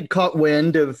he had caught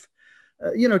wind of,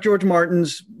 George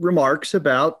Martin's remarks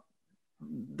about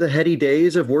the heady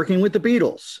days of working with the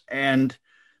Beatles, and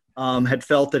had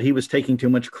felt that he was taking too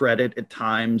much credit at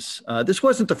times. This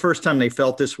wasn't the first time they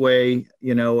felt this way.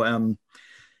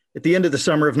 At the end of the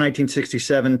summer of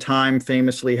 1967, Time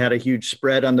famously had a huge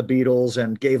spread on the Beatles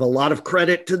and gave a lot of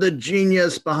credit to the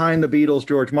genius behind the Beatles,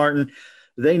 George Martin.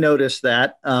 They noticed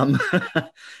that,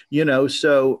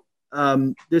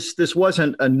 this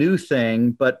wasn't a new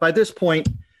thing. But by this point,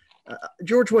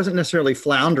 George wasn't necessarily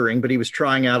floundering, but he was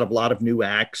trying out a lot of new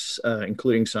acts,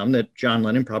 including some that John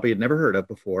Lennon probably had never heard of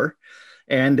before.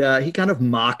 And he kind of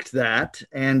mocked that.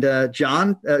 And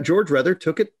George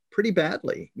took it pretty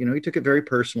badly. He took it very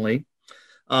personally.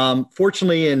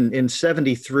 Fortunately, in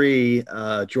 73,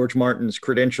 George Martin's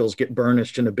credentials get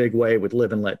burnished in a big way with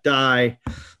Live and Let Die.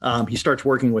 He starts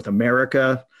working with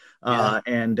America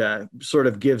and sort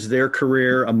of gives their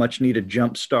career a much needed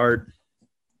jump start.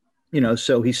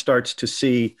 So he starts to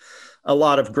see a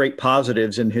lot of great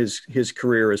positives in his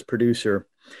career as producer.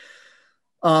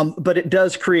 But it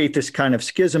does create this kind of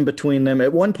schism between them.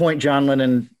 At one point, John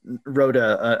Lennon wrote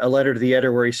a letter to the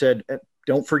editor where he said,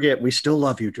 "Don't forget, we still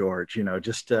love you, George."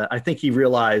 I think he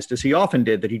realized, as he often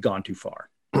did, that he'd gone too far.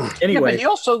 Anyway, but he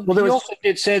also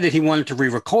did say that he wanted to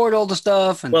re-record all the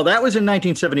stuff. Well, that was in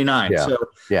 1979.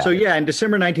 Yeah. So in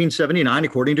December 1979,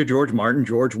 according to George Martin,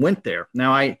 George went there.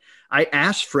 Now, I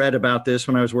asked Fred about this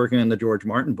when I was working on the George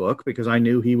Martin book, because I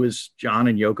knew he was John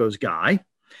and Yoko's guy.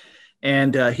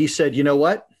 And he said, "You know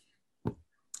what?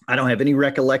 I don't have any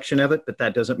recollection of it, but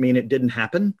that doesn't mean it didn't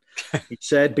happen." He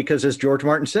said, because as George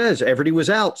Martin says, everybody was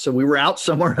out. So we were out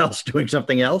somewhere else doing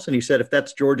something else. And he said, if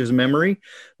that's George's memory,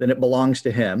 then it belongs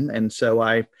to him. And so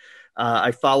I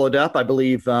followed up, I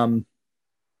believe, wow,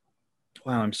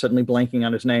 I'm suddenly blanking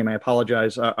on his name. I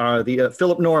apologize.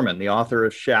 Philip Norman, the author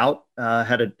of Shout,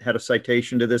 had a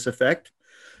citation to this effect.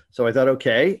 So I thought,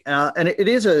 okay. And it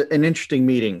is an interesting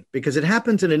meeting because it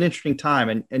happens at an interesting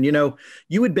time. And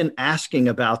you had been asking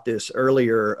about this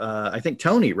earlier, I think,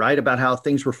 Tony, right? About how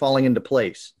things were falling into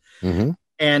place. Mm-hmm.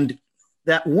 And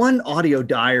that one audio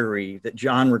diary that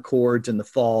John records in the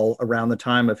fall around the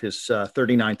time of his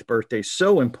 39th birthday is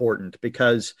so important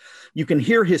because you can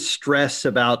hear his stress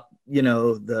about,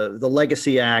 the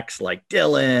legacy acts like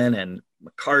Dylan and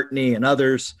McCartney and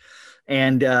others.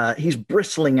 And he's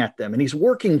bristling at them and he's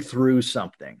working through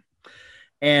something.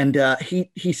 And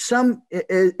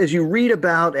as you read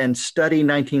about and study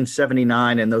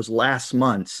 1979 and those last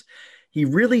months, he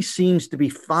really seems to be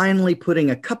finally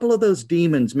putting a couple of those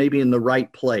demons maybe in the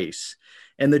right place.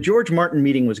 And the George Martin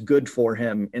meeting was good for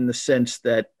him in the sense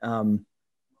that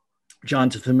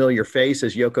John's a familiar face.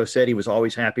 As Yoko said, he was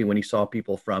always happy when he saw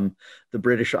people from the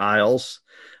British Isles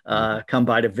come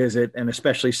by to visit, and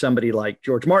especially somebody like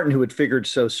George Martin, who had figured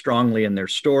so strongly in their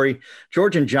story.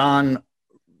 George and John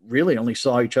really only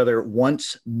saw each other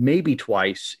once, maybe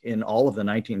twice in all of the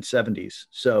 1970s.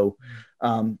 So,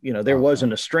 there was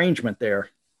an estrangement there.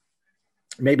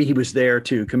 Maybe he was there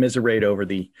to commiserate over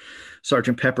the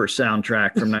Sgt. Pepper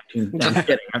soundtrack from 19... I'm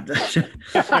kidding.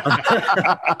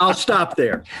 I'll stop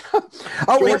there.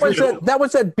 That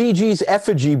was that Bee Gees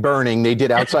effigy burning they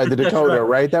did outside the Dakota,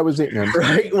 right? That was it.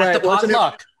 Right.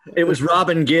 It was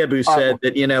Robin Gibb who said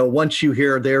that, once you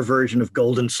hear their version of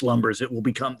Golden Slumbers, it will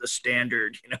become the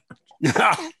standard,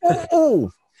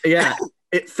 Oh, Yeah,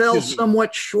 it fell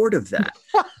somewhat short of that.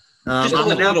 Just a I'm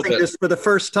little announcing bit. this for the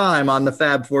first time on the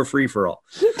Fab Four Free for All.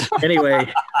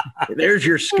 Anyway, there's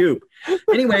your scoop.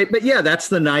 Anyway, but yeah, that's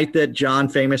the night that John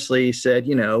famously said,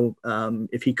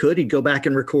 if he could, he'd go back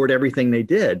and record everything they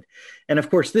did. And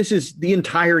of course, this is the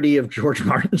entirety of George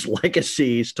Martin's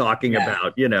legacy he's talking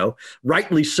about,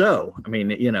 rightly so. I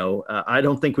mean, I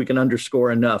don't think we can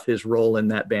underscore enough his role in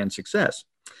that band's success.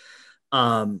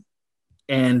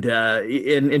 And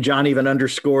John even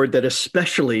underscored that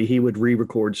especially he would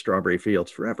re-record Strawberry Fields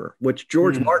Forever, which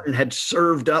George Martin had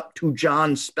served up to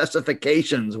John's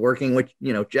specifications, working with,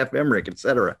 Jeff Emmerich, et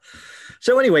cetera.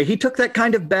 So anyway, he took that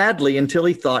kind of badly until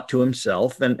he thought to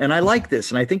himself, and I like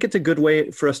this, and I think it's a good way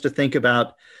for us to think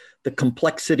about the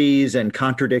complexities and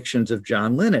contradictions of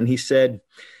John Lennon. He said,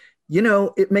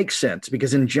 it makes sense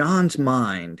because in John's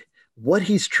mind, what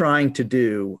he's trying to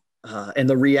do and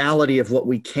the reality of what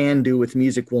we can do with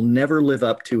music will never live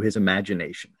up to his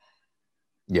imagination.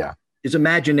 yeah. His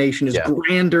imagination is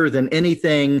grander than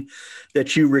anything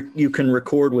that you can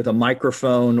record with a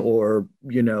microphone or,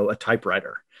 a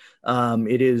typewriter.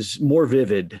 It is more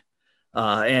vivid.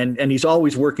 And he's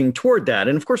always working toward that.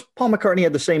 And of course, Paul McCartney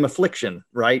had the same affliction,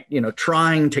 right?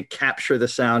 Trying to capture the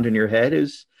sound in your head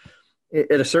is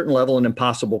at a certain level an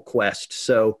impossible quest.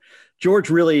 So George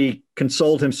really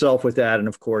consoled himself with that. And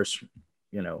of course,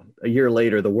 a year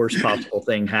later, the worst possible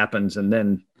thing happens. And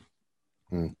then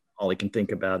all he can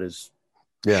think about is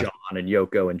Sean and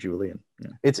Yoko and Julian. Yeah.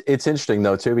 It's interesting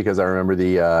though, too, because I remember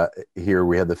here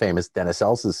we had the famous Dennis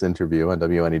Elsis interview on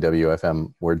WNEW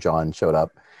FM where John showed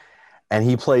up and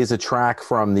he plays a track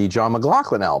from the John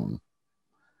McLaughlin album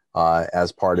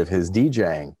as part of his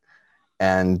DJing.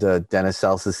 And Dennis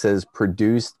Elsis says,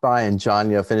 produced by, and John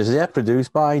finishes,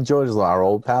 produced by our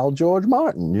old pal George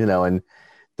Martin, and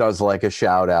does like a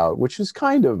shout out, which is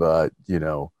kind of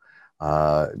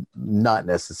not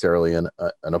necessarily an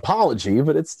apology,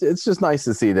 but it's just nice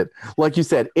to see that, like you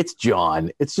said, it's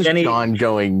John. It's just John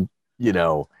going,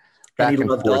 back and he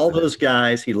loved all those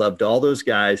guys. He loved all those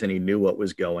guys, and he knew what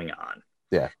was going on.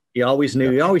 Yeah. He always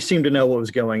knew. He always seemed to know what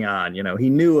was going on. He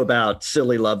knew about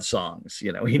silly love songs. He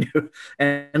knew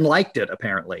and liked it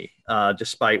apparently,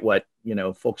 despite what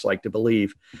folks like to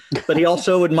believe. But he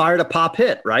also admired a pop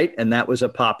hit, right? And that was a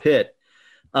pop hit.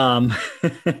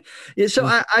 So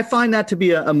I find that to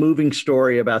be a moving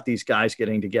story about these guys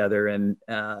getting together and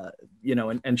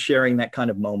and sharing that kind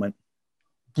of moment.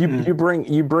 You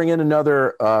bring in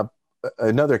another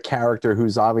character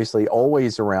who's obviously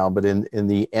always around, but in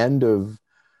the end of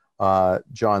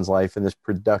John's life in this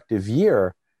productive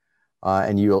year,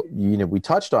 and we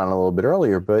touched on it a little bit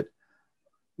earlier, but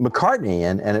McCartney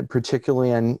and it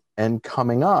particularly and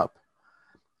coming up,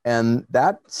 and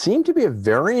that seemed to be a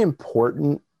very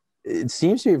important. It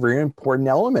seems to be a very important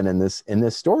element in this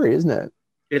story, isn't it?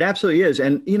 It absolutely is,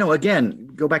 and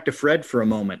again, go back to Fred for a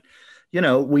moment.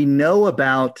 We know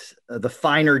about the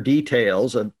finer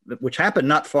details of which happened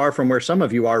not far from where some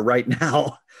of you are right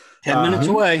now. 10 minutes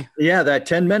away. Yeah, that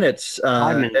 10 minutes,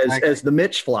 5 minutes as the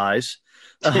Mitch flies.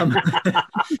 Do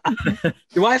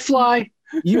I fly?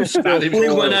 You Only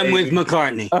when I'm with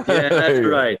McCartney. Yeah, that's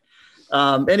right.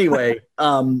 Anyway,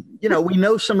 we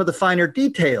know some of the finer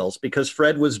details because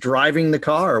Fred was driving the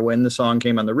car when the song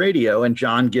came on the radio, and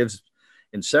John gives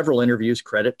in several interviews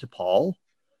credit to Paul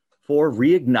for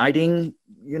reigniting,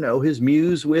 his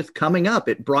muse with Coming Up.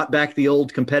 It brought back the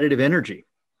old competitive energy.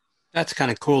 That's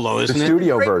kind of cool, though, isn't the it?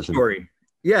 Studio Great version. Story.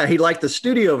 Yeah, he liked the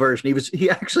studio version. He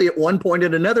actually at one point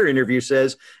in another interview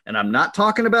says, and I'm not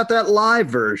talking about that live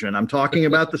version. I'm talking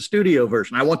about the studio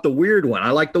version. I want the weird one.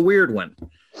 I like the weird one.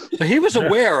 So he was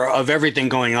aware of everything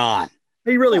going on.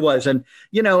 He really was. And,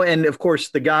 and of course,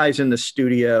 the guys in the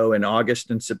studio in August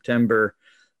and September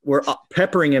were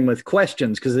peppering him with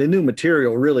questions because they knew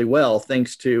material really well,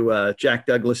 thanks to Jack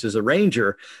Douglas's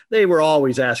arranger. They were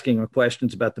always asking him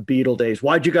questions about the Beatle days.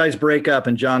 Why'd you guys break up?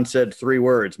 And John said 3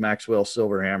 words, Maxwell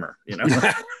Silver Hammer,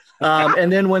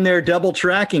 and then when they're double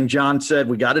tracking, John said,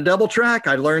 we got a double track.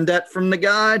 I learned that from the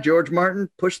guy, George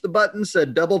Martin, pushed the button,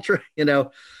 said double track,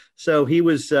 So he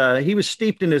was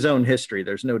steeped in his own history.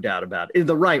 There's no doubt about it, in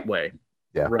the right way.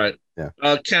 Yeah. Right. Yeah.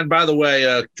 Ken, by the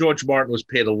way, George Martin was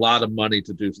paid a lot of money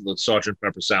to do the Sgt.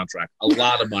 Pepper soundtrack. A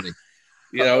lot of money.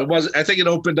 I think it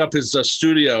opened up his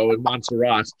studio in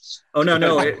Montserrat. Oh,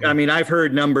 no. I've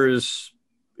heard numbers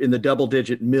in the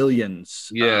double-digit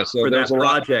millions for that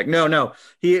project. No.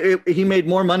 He made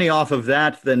more money off of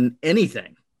that than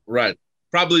anything. Right.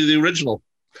 Probably the original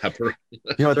Pepper.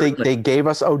 They gave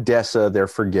us Odessa. They're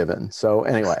forgiven. So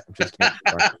anyway, I'm just kidding.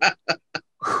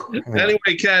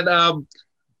 Anyway, Ken,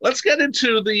 let's get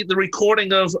into the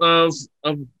recording of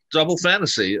Double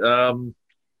Fantasy.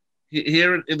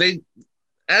 Here they,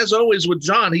 as always with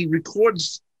John, he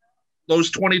records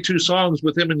those 22 songs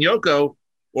with him and Yoko,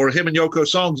 or him and Yoko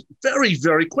songs, very,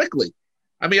 very quickly.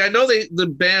 I mean, I know the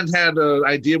band had an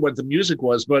idea what the music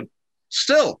was, but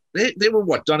still, they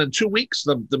were done in 2 weeks.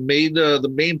 The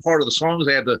main part of the songs,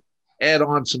 they had to add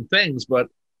on some things, but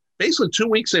basically 2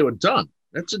 weeks they were done.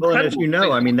 That's incredible. Well, and as you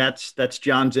know, I mean, that's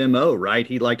John's MO, right?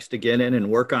 He likes to get in and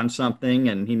work on something,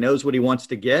 and he knows what he wants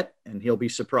to get, and he'll be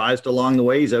surprised along the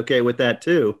way. He's okay with that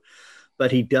too,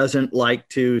 but he doesn't like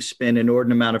to spend an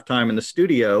inordinate amount of time in the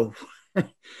studio,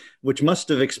 which must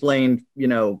have explained,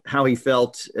 how he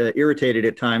felt irritated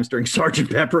at times during Sgt.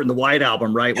 Pepper and the White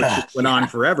Album, right? Which just went on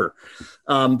forever.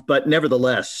 But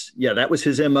nevertheless, yeah, that was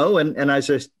his MO. And as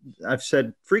I've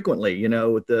said frequently,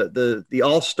 the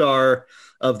all-star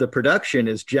of the production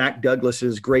is Jack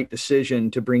Douglas's great decision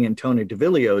to bring in Tony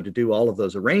DeVillio to do all of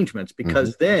those arrangements,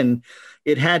 because then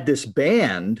it had this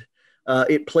band,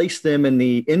 it placed them in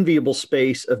the enviable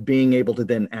space of being able to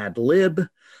then ad lib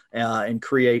and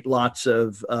create lots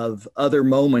of other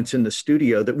moments in the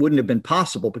studio that wouldn't have been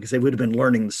possible because they would have been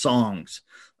learning the songs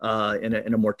in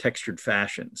a more textured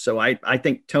fashion. So I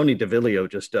think Tony DeVillio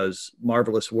just does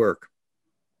marvelous work.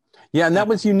 Yeah, and that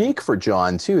was unique for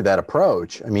John, too, that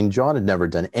approach. I mean, John had never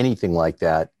done anything like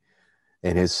that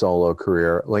in his solo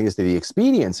career. Like I said, the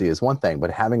expediency is one thing,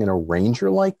 but having an arranger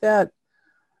like that,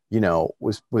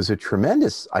 was a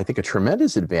tremendous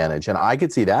advantage. And I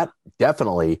could see that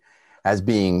definitely as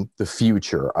being the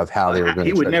future of how they were going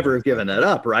to. He would never have given that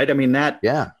up, right? I mean,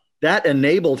 that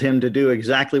enabled him to do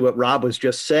exactly what Rob was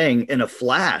just saying in a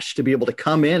flash, to be able to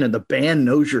come in and the band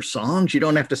knows your songs. You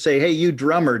don't have to say, hey, you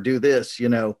drummer, do this, He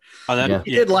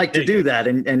did like to do that.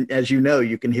 And as you know,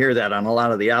 you can hear that on a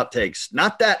lot of the outtakes.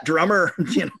 Not that drummer,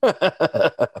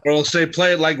 Or say,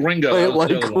 play it like Ringo. Play it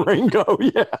like Ringo,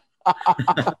 yeah.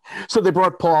 So they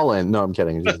brought Paul in. No, I'm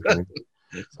kidding.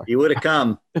 He would have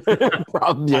come.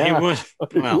 Probably, yeah.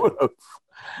 He would.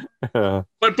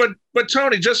 But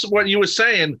Tony, just what you were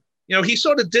saying, he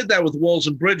sort of did that with Walls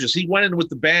and Bridges. He went in with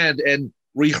the band and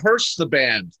rehearsed the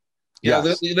band.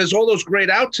 There's all those great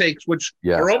outtakes, which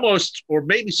are almost, or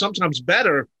maybe sometimes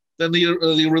better than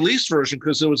the release version,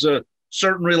 because there was a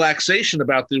certain relaxation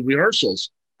about the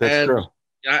rehearsals. That's true.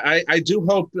 I do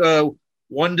hope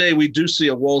one day we do see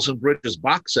a Walls and Bridges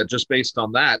box set just based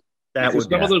on that. That would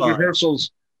be some of those fun.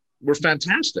 rehearsals were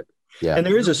fantastic. Yeah, and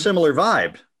there is a similar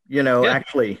vibe.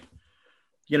 Actually,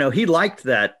 he liked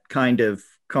that kind of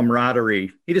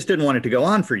camaraderie. He just didn't want it to go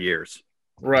on for years.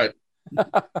 Right.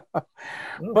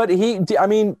 But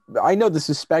I know this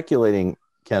is speculating,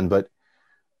 Ken, but,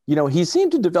 he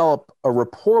seemed to develop a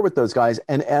rapport with those guys.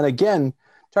 And again,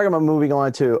 talking about moving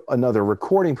on to another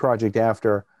recording project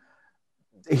after,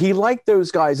 he liked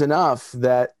those guys enough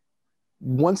that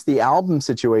once the album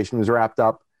situation was wrapped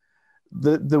up,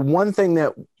 the one thing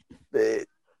that,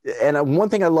 and one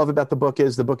thing I love about the book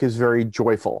is very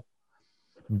joyful,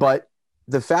 but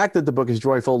the fact that the book is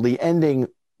joyful, the ending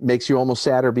makes you almost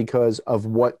sadder because of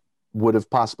what would have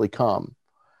possibly come.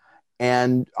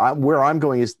 And where I'm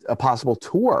going is a possible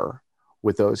tour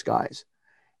with those guys.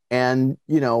 And,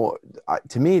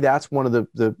 to me, that's one of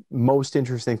the most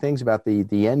interesting things about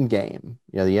the end game,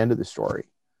 the end of the story.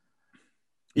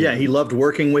 Yeah, he loved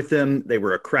working with them. They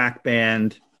were a crack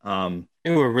band.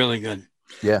 They were really good.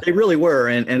 Yeah, they really were.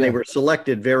 And they were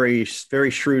selected very,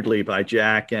 very shrewdly by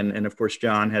Jack. And of course,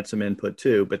 John had some input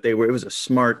too, but it was a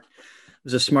smart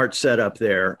setup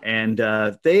there. And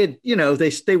they had,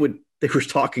 they were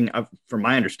talking, from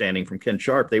my understanding from Ken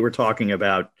Sharp, they were talking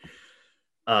about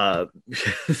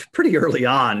pretty early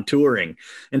on touring.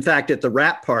 In fact, at the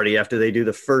wrap party, after they do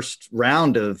the first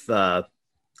round of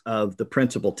the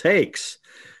principal takes,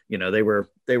 they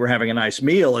were having a nice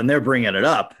meal and they're bringing it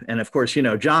up. And of course,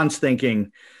 John's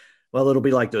thinking, well, it'll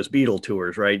be like those Beatle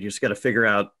tours, right? You just got to figure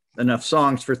out enough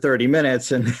songs for 30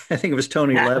 minutes. And I think it was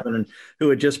Tony Levin who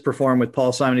had just performed with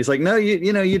Paul Simon. He's like, no,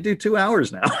 you do 2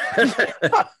 hours now.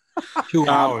 2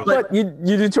 hours. But you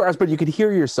do 2 hours, but you could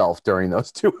hear yourself during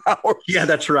those 2 hours. Yeah,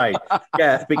 that's right.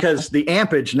 Yeah, because the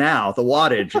ampage now, the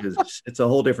wattage, it's a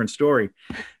whole different story.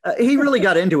 He really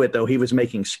got into it, though. He was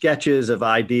making sketches of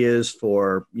ideas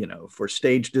for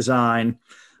stage design.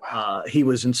 He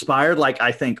was inspired, like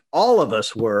I think all of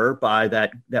us were, by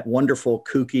that wonderful,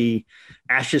 kooky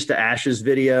Ashes to Ashes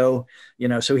video.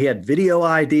 So he had video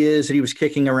ideas that he was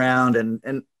kicking around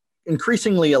and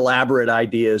increasingly elaborate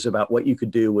ideas about what you could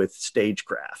do with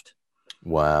stagecraft.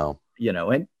 Wow.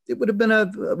 And it would have been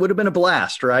a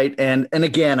blast, right? And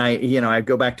again, I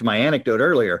go back to my anecdote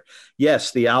earlier.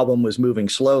 Yes, the album was moving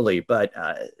slowly, but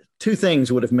two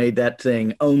things would have made that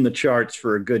thing own the charts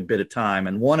for a good bit of time.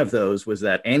 And one of those was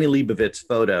that Annie Leibovitz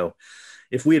photo.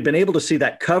 If we had been able to see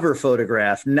that cover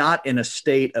photograph, not in a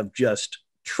state of just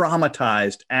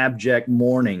traumatized, abject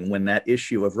mourning when that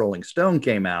issue of Rolling Stone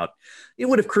came out, it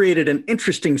would have created an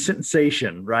interesting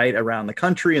sensation, right, around the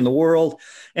country and the world.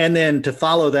 And then to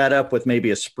follow that up with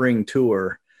maybe a spring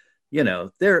tour, you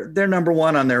know, they're number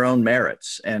one on their own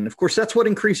merits. And of course, that's what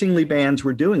increasingly bands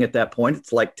were doing at that point.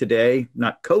 It's like today,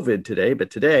 not COVID today, but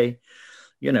today,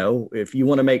 you know, if you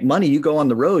want to make money, you go on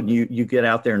the road and you get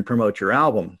out there and promote your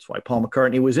album. That's why Paul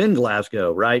McCartney was in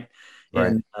Glasgow, right?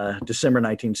 In December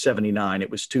 1979. It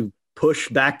was to push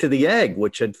Back to the Egg,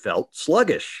 which had felt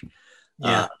sluggish.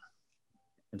 And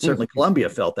certainly Columbia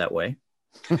felt that way.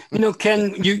 You know,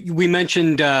 Ken, we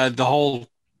mentioned the whole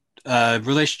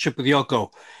relationship with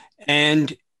Yoko.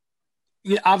 And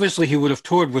obviously he would have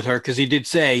toured with her because he did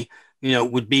say, you know,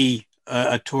 it would be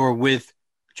a tour with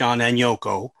John and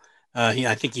Yoko.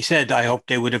 I think he said, I hope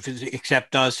they would have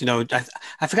accept us. You know,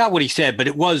 I forgot what he said, but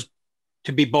it was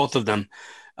to be both of them.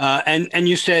 And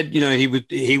you said, you know,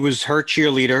 he was her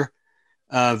cheerleader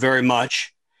very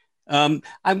much. I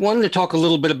wanted to talk a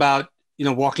little bit about, you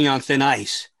know, Walking on Thin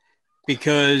Ice,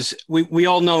 because we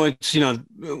all know it's, you know,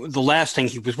 the last thing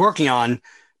he was working on.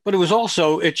 But it was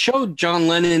also, it showed John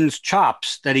Lennon's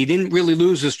chops, that he didn't really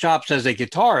lose his chops as a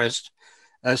guitarist.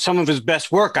 Some of his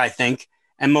best work, I think,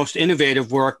 and most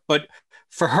innovative work, but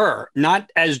for her,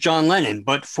 not as John Lennon,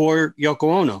 but for Yoko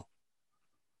Ono.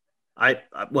 I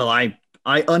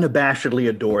unabashedly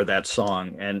adore that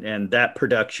song and that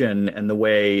production and the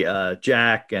way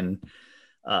Jack and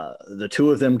the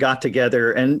two of them got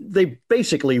together, and they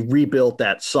basically rebuilt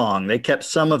that song. They kept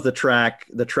some of the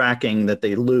tracking that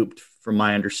they looped, from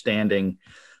my understanding,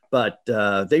 but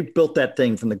they built that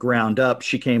thing from the ground up.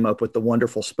 She came up with the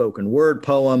wonderful spoken word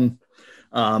poem,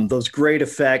 those great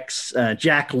effects,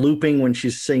 Jack looping when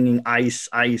she's singing ice,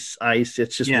 ice, ice.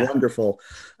 It's just wonderful.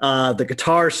 The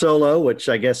guitar solo, which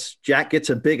I guess Jack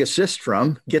gets a big assist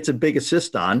on,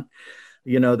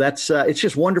 you know, that's it's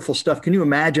just wonderful stuff. Can you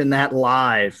imagine that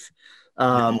live?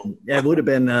 It would have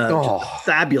been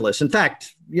fabulous. In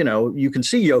fact, you know, you can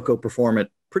see Yoko perform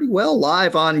it pretty well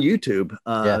live on YouTube.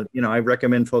 You know, I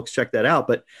recommend folks check that out.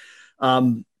 But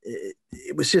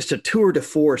it was just a tour de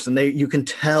force, and you can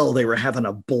tell they were having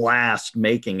a blast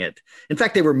making it. In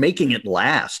fact, they were making it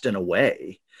last in a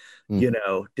way. You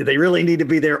know, did they really need to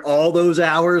be there all those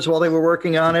hours while they were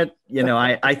working on it? You know,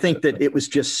 I think that it was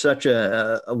just such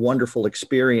a wonderful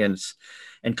experience.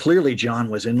 And clearly John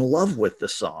was in love with the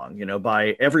song. You know,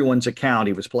 by everyone's account,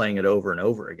 he was playing it over and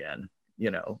over again,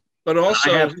 you know. But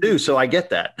also, I have to, so I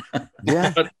get that.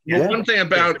 But one thing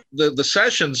about the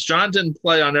sessions, John didn't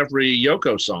play on every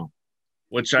Yoko song,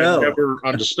 which I never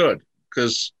understood,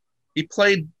 because he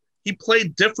played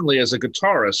differently as a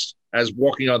guitarist, as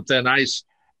Walking on Thin Ice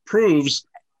proves,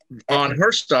 on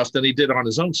her stuff than he did on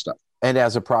his own stuff. And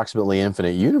as Approximately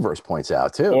Infinite Universe points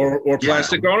out too, or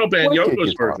Plastic Ono Band,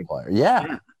 Yoko's version.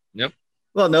 Yep.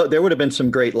 Well, no, there would have been some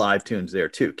great live tunes there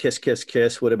too. Kiss, Kiss,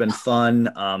 Kiss would have been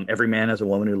fun. Every Man Has a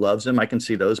Woman Who Loves Him. I can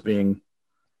see those being,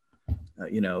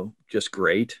 you know, just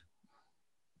great.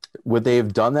 Would they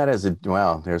have done that as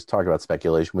there's talk about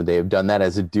speculation. Would they have done that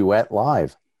as a duet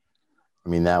live? I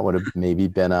mean, that would have maybe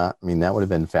been that would have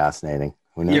been fascinating.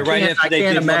 You're right. I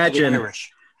can't imagine.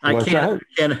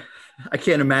 I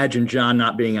can't imagine John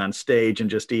not being on stage and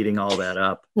just eating all that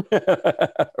up.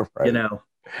 Right. You know.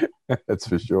 That's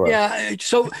for sure. Yeah.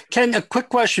 So, Ken, a quick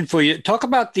question for you. Talk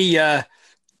about the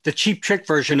Cheap Trick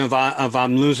version of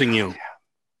 "I'm Losing You."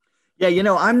 Yeah, you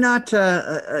know, I'm not.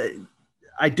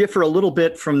 I differ a little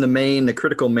bit from the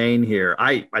critical main here.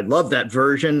 I love that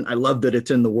version. I love that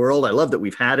it's in the world. I love that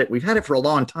we've had it. We've had it for a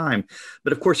long time.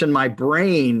 But of course, in my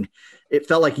brain, it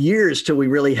felt like years till we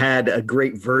really had a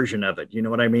great version of it. You know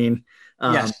what I mean?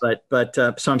 Yes. But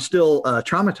so I'm still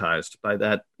traumatized by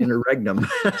that interregnum.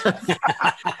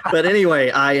 But anyway,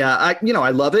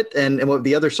 I love it. And what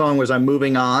the other song was, I'm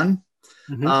Moving On.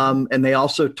 Mm-hmm. And they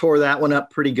also tore that one up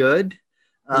pretty good.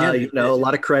 A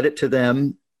lot of credit to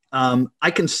them.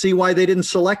 I can see why they didn't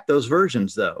select those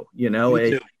versions though. You know,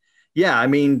 I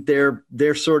mean,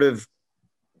 they're sort of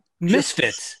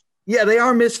misfits. Yeah, they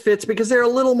are misfits because they're a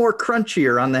little more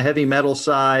crunchier on the heavy metal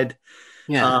side.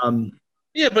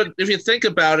 Yeah. But if you think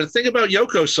about it, think about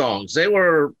Yoko songs. They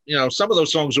were, you know, some of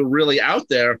those songs were really out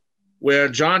there, where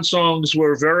John's songs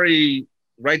were very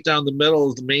right down the middle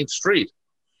of the main street.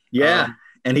 Yeah.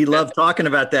 And he loved talking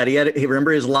about that. He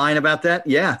remember his line about that?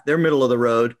 Yeah, they're middle of the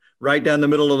road, right down the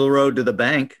middle of the road to the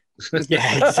bank.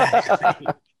 Yeah, exactly.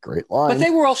 Great line. But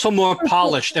they were also more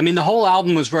polished. I mean, the whole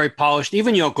album was very polished,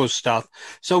 even Yoko's stuff.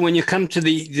 So when you come to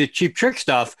the Cheap Trick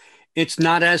stuff, it's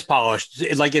not as polished.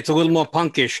 It's a little more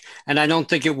punkish, and I don't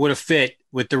think it would have fit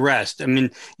with the rest. I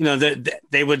mean,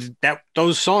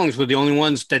 those songs were the only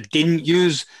ones that didn't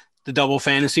use the Double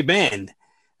Fantasy Band,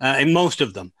 and most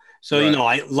of them. So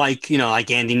Right. I like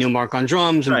Andy Newmark on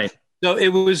drums, and Right. so it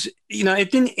was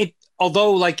it didn't.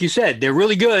 Although, like you said, they're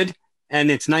really good,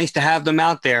 and it's nice to have them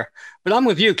out there. But I'm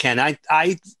with you, Ken.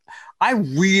 I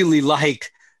really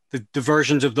like the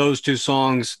versions of those two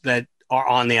songs that are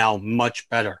on the album much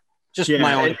better. Just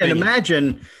my own and opinion.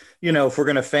 imagine, if we're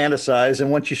going to fantasize, and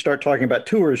once you start talking about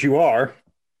tours, you are,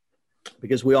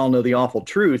 because we all know the awful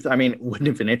truth. I mean, wouldn't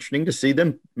it have been interesting to see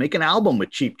them make an album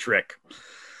with Cheap Trick?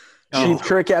 Cheap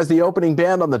Trick as the opening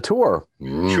band on the tour.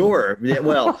 Sure. Yeah,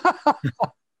 well,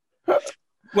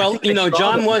 Well,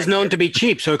 John was known to be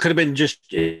cheap, so it could have been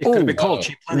called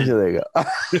Cheap Linen. There you go.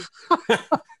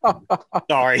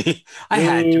 Sorry, I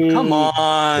had to. Come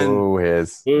on. Oh,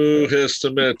 his. Ooh, here's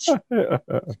to Mitch.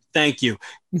 Thank you.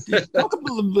 Talk a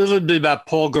little bit about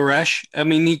Paul Goresh. I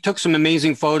mean, he took some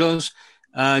amazing photos.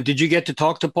 Did you get to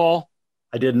talk to Paul?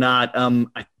 I did not.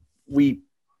 We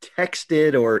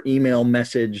texted or email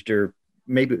messaged, or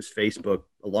maybe it was Facebook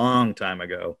a long time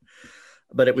ago,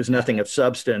 but it was nothing of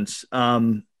substance.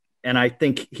 And I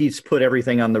think he's put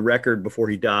everything on the record before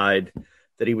he died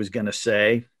that he was going to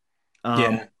say.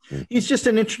 He's just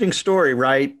an interesting story,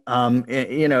 right?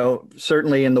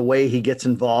 Certainly in the way he gets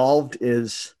involved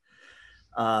is,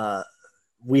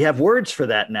 we have words for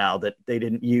that now that they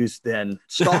didn't use then.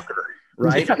 Stalker,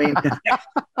 right? I mean,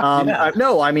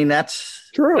 I mean, that's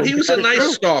True. But he was a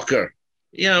nice stalker.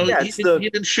 He it's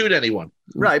didn't shoot anyone.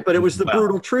 right. But it was the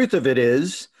brutal truth of it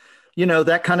is,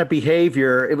 that kind of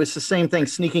behavior. It was the same thing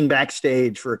sneaking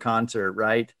backstage for a concert,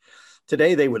 right?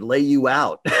 Today they would lay you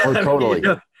out. Oh, totally.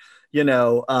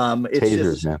 It's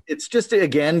Tasers, it's just,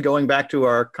 again, going back to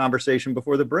our conversation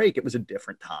before the break, it was a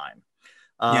different time.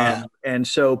 And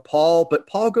so Paul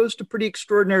goes to pretty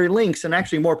extraordinary lengths, and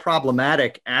actually more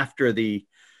problematic after the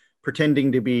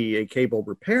pretending to be a cable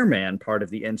repairman part of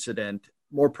the incident,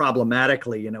 more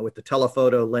problematically, with the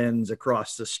telephoto lens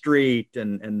across the street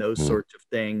and those sorts of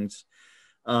things.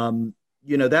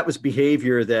 That was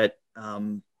behavior that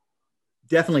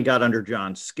definitely got under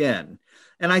John's skin.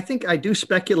 And I think I do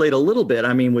speculate a little bit.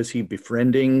 I mean, was he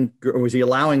befriending, or was he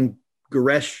allowing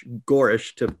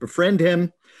Goresh to befriend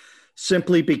him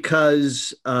simply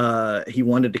because he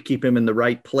wanted to keep him in the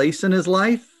right place in his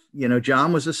life?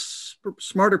 John was a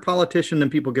smarter politician than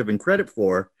people give him credit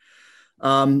for.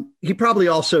 He probably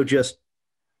also just,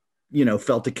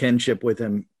 felt a kinship with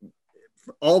him.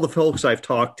 All the folks I've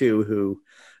talked to who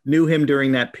knew him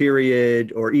during that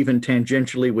period, or even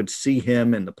tangentially would see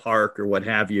him in the park or what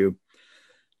have you,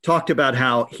 talked about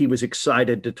how he was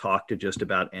excited to talk to just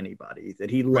about anybody, that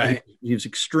he was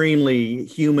extremely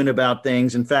human about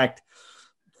things. In fact,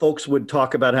 folks would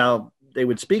talk about how they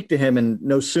would speak to him, and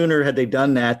no sooner had they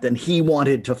done that than he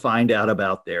wanted to find out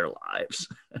about their lives.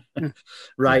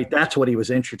 Right. That's what he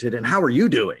was interested in. How are you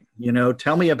doing?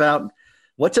 Tell me about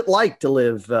what's it like to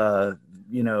live,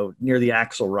 near the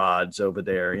Axelrods over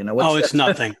there. It's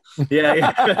nothing.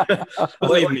 Yeah.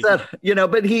 Believe me.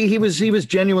 But he was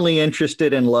genuinely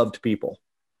interested and loved people.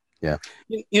 Yeah.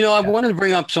 I wanted to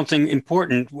bring up something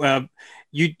important.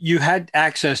 You had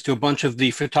access to a bunch of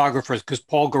the photographers, because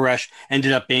Paul Goresh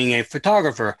ended up being a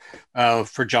photographer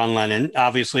for John Lennon,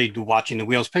 obviously watching the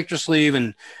Wheels picture sleeve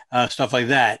and stuff like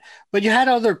that. But you had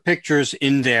other pictures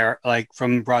in there, like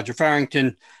from Roger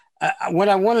Farrington. What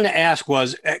I wanted to ask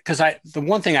was, because the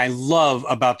one thing I love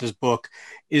about this book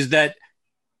is that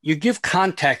you give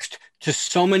context to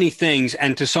so many things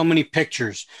and to so many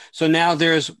pictures. So now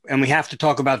and we have to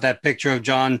talk about that picture of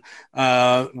John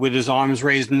with his arms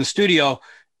raised in the studio,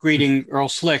 greeting Earl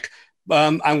Slick.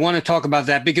 I want to talk about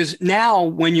that because now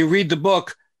when you read the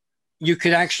book, you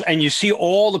could actually, and you see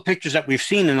all the pictures that we've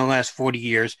seen in the last 40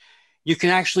 years, you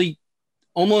can actually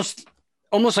almost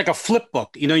like a flip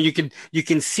book. You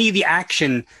can see the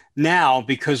action now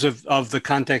because of the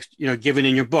context, given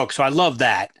in your book. So I love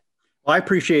that. Well, I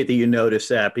appreciate that you notice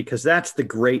that, because that's the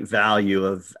great value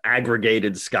of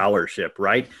aggregated scholarship,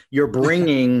 right? You're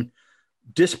bringing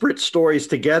disparate stories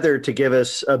together to give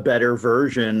us a better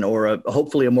version, or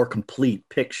hopefully a more complete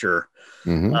picture,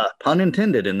 pun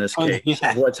intended in this case,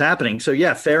 of what's happening. So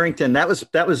yeah, Farrington, that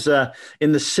was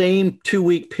in the same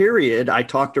 2-week period. I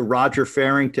talked to Roger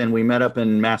Farrington. We met up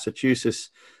in Massachusetts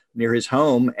near his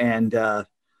home, and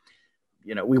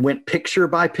we went picture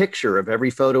by picture of every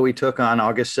photo he took on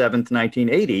August 7th,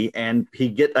 1980. And he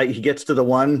gets to the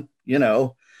one,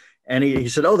 and he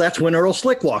said, "Oh, that's when Earl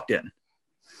Slick walked in."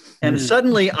 And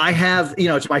suddenly I have,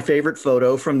 it's my favorite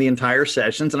photo from the entire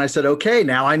sessions. And I said, okay,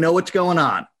 now I know what's going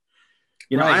on.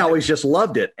 I always just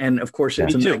loved it. And of course,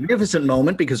 it's a magnificent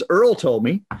moment because Earl told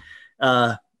me,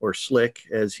 or Slick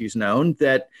as he's known,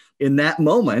 that in that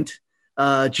moment,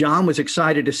 John was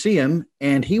excited to see him.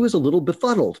 And he was a little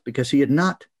befuddled because he had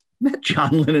not met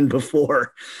John Lennon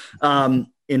before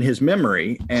in his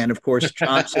memory. And of course,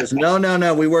 John says,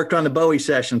 no, we worked on the Bowie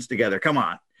sessions together. Come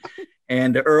on.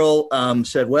 And Earl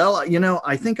said, well,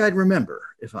 I think I'd remember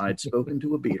if I'd spoken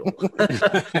to a Beatle.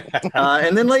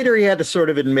 And then later he had to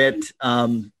sort of admit,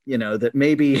 that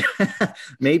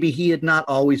maybe he had not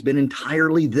always been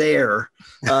entirely there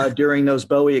during those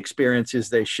Bowie experiences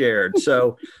they shared.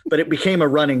 So, but it became a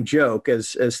running joke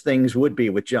as things would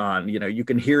be with John. You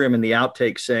can hear him in the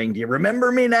outtakes saying, do you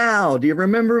remember me now? Do you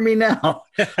remember me now?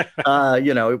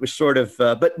 It was sort of,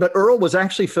 but Earl was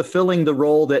actually fulfilling the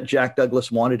role that Jack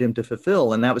Douglas wanted him to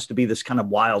fulfill. And that was to be this kind of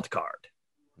wild card.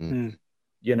 Mm.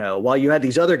 While you had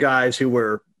these other guys who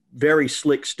were very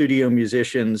slick studio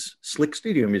musicians, and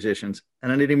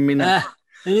I didn't even mean that.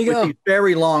 There you go. These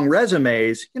very long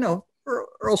resumes,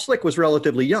 Earl Slick was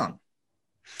relatively young.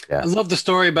 Yeah. I love the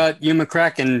story about Hugh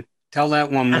McCracken. Tell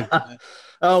that one.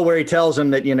 Where he tells him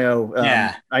that,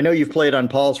 I know you've played on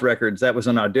Paul's records. That was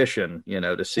an audition,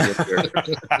 to see if you're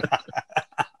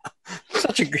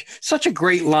such a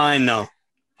great line, though.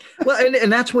 Well,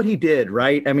 and that's what he did,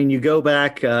 right? I mean, you go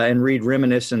back and read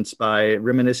reminiscences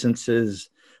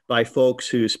by folks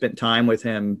who spent time with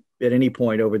him at any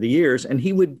point over the years. And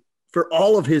he would, for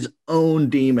all of his own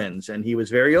demons, and he was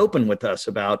very open with us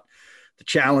about the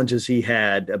challenges he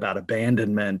had about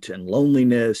abandonment and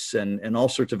loneliness and all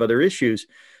sorts of other issues.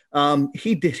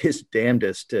 He did his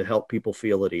damnedest to help people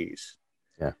feel at ease.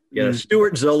 Yeah.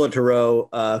 Stuart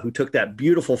Zolotarow, who took that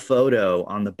beautiful photo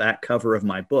on the back cover of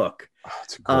my book.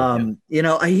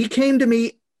 He came to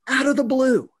me out of the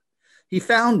blue. He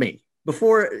found me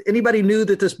before anybody knew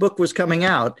that this book was coming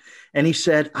out. And he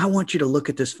said, I want you to look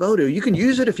at this photo. You can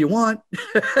use it if you want.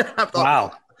 I thought,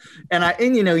 wow. And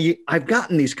I've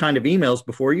gotten these kind of emails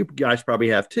before. You guys probably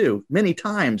have too, many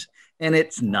times. And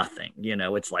it's nothing,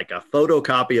 it's like a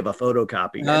photocopy of a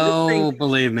photocopy. Oh,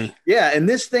 believe me. Yeah. And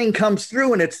this thing comes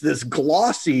through and it's this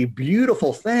glossy,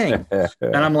 beautiful thing.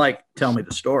 And I'm like, tell me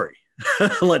the story.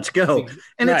 Let's go.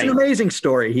 And It's an amazing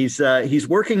story. He's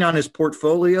working on his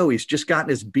portfolio. He's just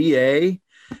gotten his BA,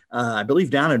 I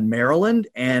believe down in Maryland.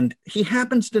 And he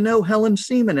happens to know Helen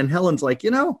Seaman. And Helen's like,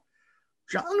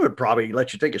 John would probably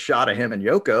let you take a shot of him and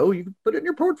Yoko. You can put it in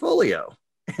your portfolio.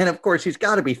 And of course, he's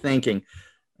got to be thinking,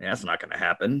 that's not going to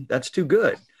happen. That's too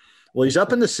good. Well, he's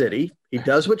up in the city. He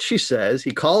does what she says.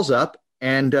 He calls up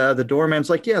and the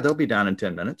doorman's like, yeah, they'll be down in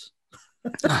 10 minutes.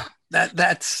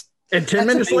 And 10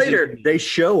 minutes amazing. Later, they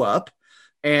show up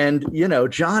and,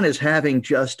 John is having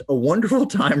just a wonderful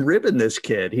time ribbing this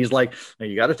kid. He's like,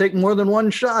 you got to take more than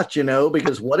one shot,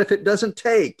 because what if it doesn't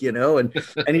take, and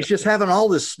he's just having all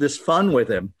this fun with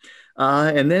him.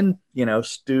 And then,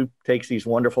 Stu takes these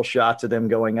wonderful shots of them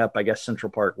going up, I guess,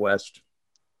 Central Park West.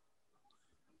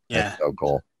 Yeah. That's so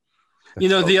cool.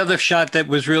 The other shot that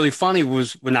was really funny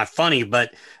was, well, not funny,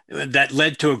 but that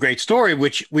led to a great story,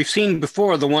 which we've seen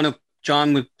before, the one of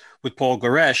John with Paul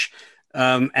Goresh.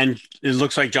 And it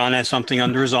looks like John has something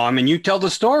under his arm. And you tell the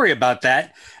story about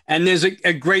that. And there's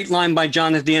a great line by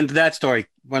John at the end of that story.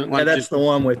 That's the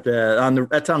one with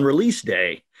that's on release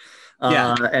day.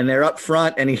 And they're up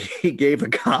front and he gave a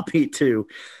copy to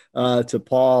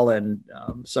Paul, and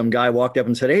some guy walked up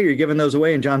and said, hey, you're giving those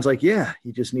away? And John's like, yeah,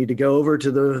 you just need to go over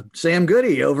to the Sam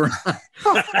Goody over.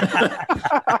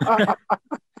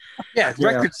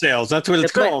 Record sales. That's what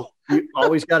it's called. You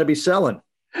always got to be selling.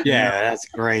 Yeah, that's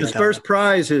great. His first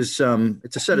prize is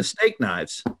it's a set of steak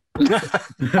knives. You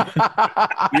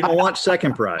don't want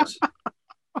second prize.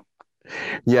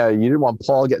 Yeah, you didn't want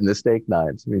Paul getting the steak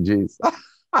knives. I mean, geez.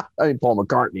 Paul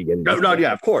McCartney getting. No,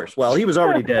 yeah, of course. Well, he was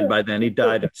already dead by then. He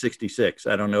died at 66.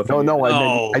 I don't know if. I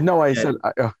know. I said.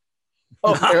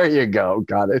 There you go.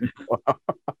 Got it.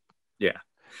 Yeah.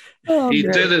 He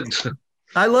did it.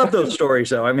 I love those stories,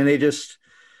 though. I mean, they just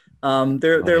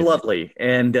they're lovely,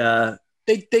 and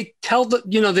they tell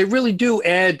they really do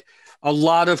add a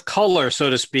lot of color, so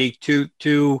to speak, to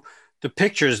the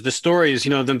pictures, the stories,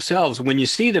 themselves. When you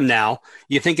see them now,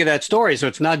 you think of that story, so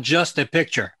it's not just a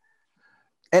picture.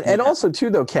 And also too,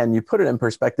 though, Ken, you put it in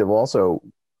perspective also,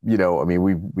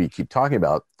 we keep talking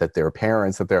about that they're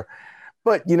parents,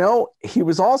 but he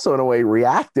was also in a way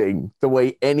reacting the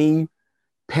way any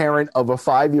parent of a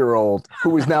 5-year-old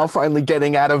who is now finally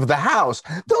getting out of the house.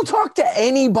 They'll talk to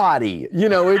anybody,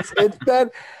 it's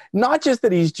that, not just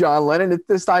that he's John Lennon, it's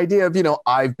this idea of,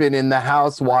 I've been in the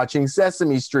house watching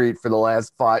Sesame Street for the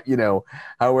last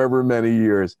however many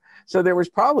years. So there was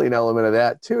probably an element of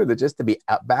that too, that just to be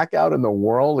back out in the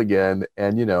world again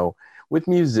and, with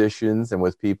musicians and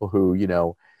with people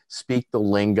who, speak the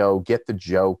lingo, get the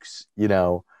jokes,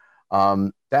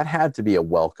 that had to be a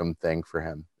welcome thing for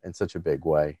him in such a big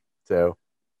way. So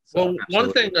well,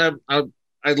 one thing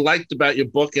I liked about your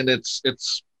book, and it's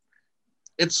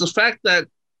the fact that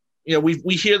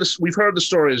we've heard the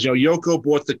stories. Yoko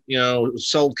bought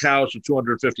sold cows for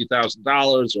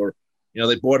 $250,000, or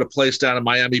they bought a place down in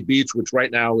Miami Beach, which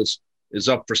right now is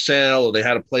up for sale, or they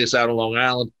had a place out on Long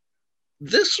Island.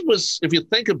 This was, if you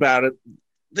think about it,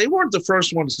 they weren't the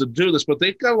first ones to do this, but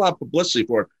they got a lot of publicity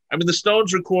for it. I mean, the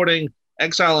Stones recording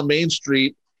 "Exile on Main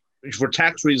Street" for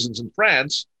tax reasons in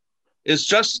France is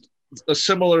just a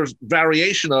similar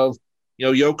variation of,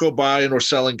 Yoko buying or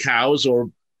selling cows or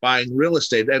buying real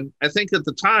estate. And I think at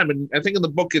the time, and I think in the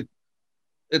book,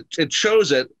 it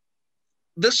shows it.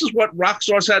 This is what rock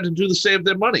stars had to do to save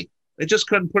their money. They just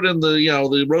couldn't put in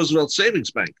the Roosevelt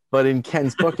Savings Bank. But in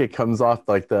Ken's book, it comes off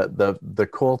like the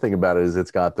cool thing about it is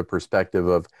it's got the perspective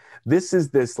of this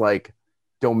is this like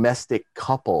domestic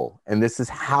couple, and this is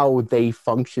how they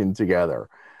function together,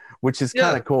 which is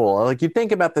kind of cool. Like you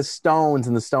think about the Stones,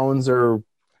 and the Stones are,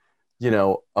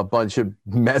 a bunch of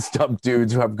messed up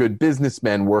dudes who have good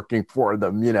businessmen working for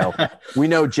them. We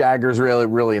know Jagger's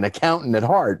really an accountant at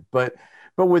heart, but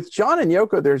with John and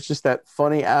Yoko, there's just that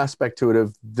funny aspect to it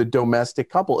of the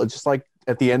domestic couple. It's just like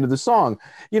at the end of the song,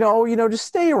 just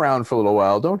stay around for a little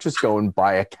while. Don't just go and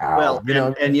buy a cow.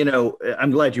 Well, I'm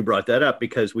glad you brought that up,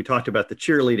 because we talked about the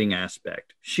cheerleading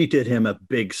aspect. She did him a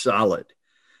big solid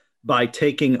by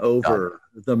taking over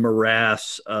the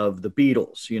morass of the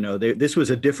Beatles. This was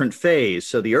a different phase.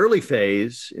 So the early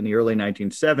phase in the early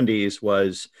 1970s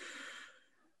was,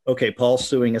 okay, Paul's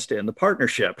suing us to end the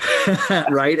partnership,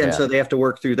 right? And so they have to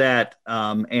work through that,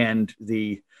 and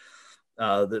the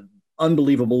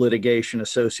unbelievable litigation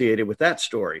associated with that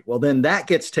story. Well, then that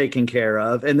gets taken care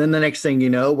of, and then the next thing you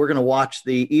know, we're going to watch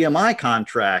the EMI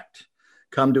contract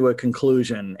come to a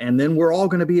conclusion, and then we're all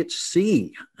going to be at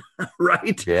sea,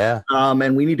 right? Yeah.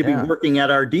 And we need to be working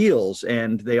at our deals,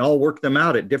 and they all work them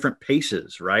out at different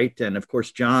paces, right? And of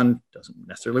course, John doesn't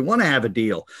necessarily want to have a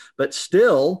deal, but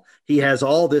still he has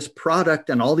all this product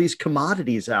and all these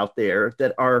commodities out there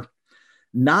that are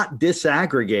not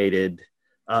disaggregated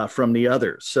from the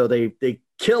others. So they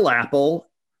kill Apple,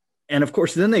 and of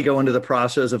course, then they go into the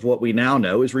process of what we now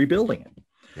know is rebuilding it.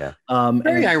 Yeah.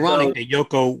 Very ironic that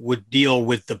Yoko would deal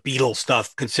with the Beatles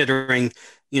stuff, considering,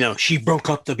 she broke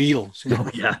up the Beatles.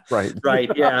 Yeah. Right.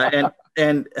 Yeah.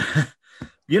 And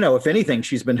if anything,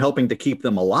 she's been helping to keep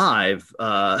them alive.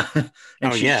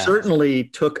 And she certainly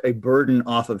took a burden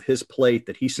off of his plate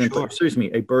that he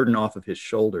simply, a burden off of his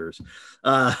shoulders.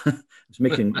 I was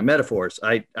making metaphors.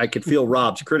 I could feel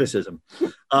Rob's criticism. He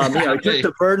took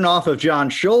the burden off of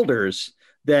John's shoulders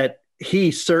that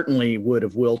he certainly would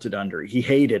have wilted under. He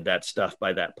hated that stuff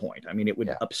by that point. I mean, it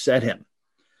would upset him.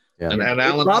 Yeah. And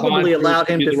it probably allowed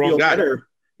him to feel better.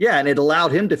 Yeah, and it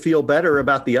allowed him to feel better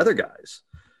about the other guys.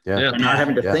 Yeah. And not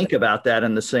having to think about that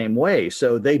in the same way.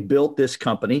 So they built this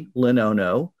company, Lin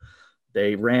Ono.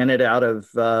 They ran it out of,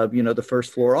 the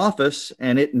first floor office,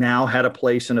 and it now had a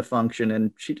place and a function,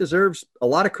 and she deserves a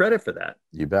lot of credit for that.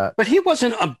 You bet. But he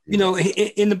wasn't,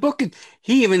 in the book,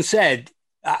 he even said,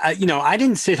 I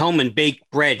didn't sit home and bake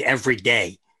bread every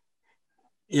day.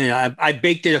 I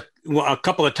baked it a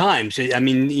couple of times. I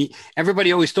mean,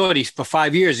 everybody always thought for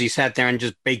 5 years he sat there and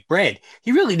just baked bread.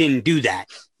 He really didn't do that.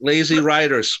 Lazy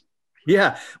writers.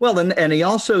 Yeah. Well, and he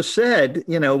also said,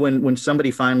 when somebody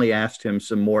finally asked him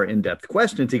some more in-depth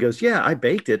questions, he goes, yeah, I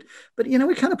baked it. But,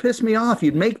 it kind of pissed me off.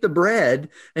 You'd make the bread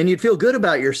and you'd feel good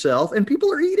about yourself, and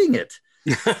people are eating it.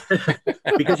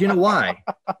 Because you know why?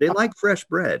 They like fresh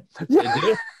bread. Yeah. They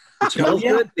do. It smells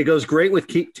good. It goes great with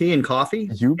tea and coffee.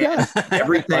 You bet.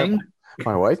 Everything.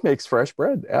 My wife makes fresh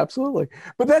bread. Absolutely.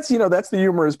 But that's the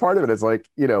humorous part of it. It's like,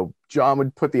 John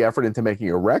would put the effort into making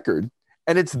a record,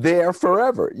 and it's there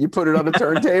forever. You put it on a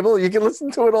turntable, you can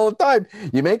listen to it all the time.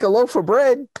 You make a loaf of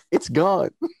bread, it's gone.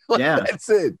 That's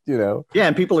it, Yeah,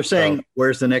 and people are saying,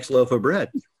 where's the next loaf of bread?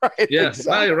 Right. Yeah,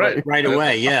 Exactly. Right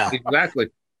away. Yeah. Exactly.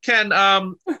 Ken,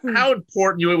 how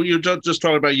important you just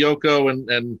talking about Yoko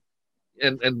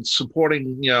and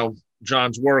supporting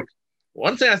John's work.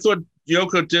 One thing I thought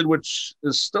Yoko did, which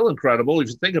is still incredible if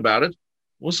you think about it,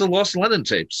 was the Lost Lennon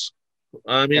tapes.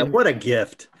 I mean, what a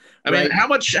gift! I mean, how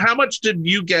much did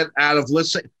you get out of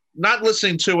not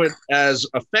listening to it as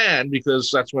a fan,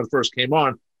 because that's when it first came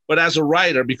on, but as a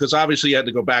writer, because obviously you had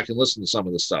to go back and listen to some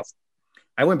of the stuff.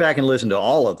 I went back and listened to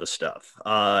all of the stuff.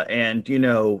 And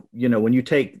when you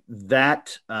take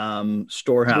that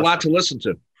Storehouse, a lot to listen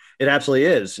to. it absolutely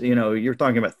is. You're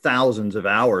talking about thousands of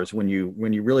hours when you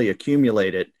really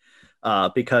accumulate it,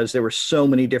 because there were so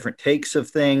many different takes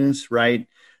of things, right?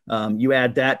 You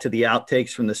add that to the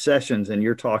outtakes from the sessions, and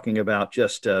you're talking about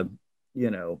just a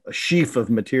sheaf of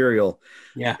material.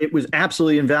 Yeah. It was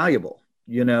absolutely invaluable.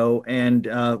 And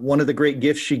one of the great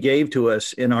gifts she gave to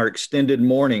us in our extended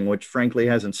mourning, which frankly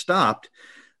hasn't stopped,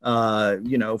 if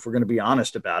we're going to be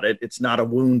honest about it, it's not a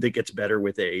wound that gets better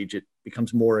with age. It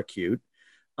becomes more acute.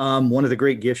 One of the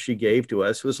great gifts she gave to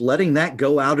us was letting that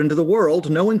go out into the world,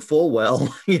 knowing full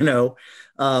well,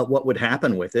 what would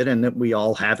happen with it, and that we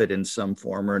all have it in some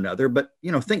form or another. But,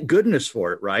 thank goodness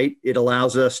for it, right? It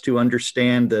allows us to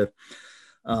understand the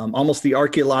almost the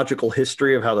archaeological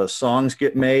history of how those songs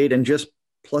get made, and just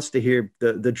plus to hear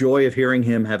the joy of hearing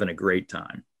him having a great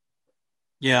time.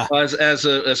 Yeah. As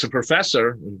a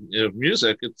professor of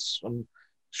music, I'm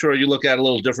sure you look at it a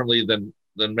little differently than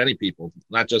many people,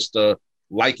 not just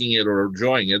liking it or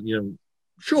enjoying it.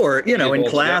 Sure. In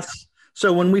class.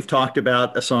 So when we've talked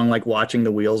about a song like Watching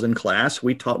the Wheels in class,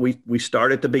 we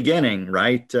start at the beginning,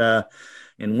 right?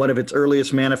 In one of its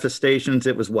earliest manifestations,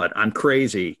 it was I'm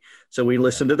Crazy. So we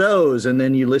listen to those, and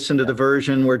then you listen to the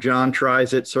version where John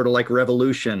tries it sort of like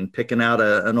Revolution, picking out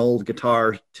an old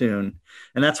guitar tune.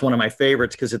 And that's one of my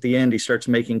favorites, because at the end, he starts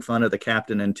making fun of the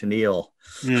captain and Tennille.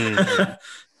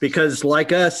 Because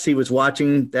like us, he was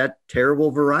watching that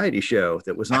terrible variety show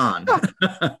that was on.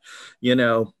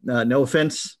 No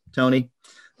offense, Tony.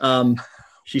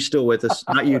 She's still with us.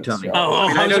 Not you, Tony.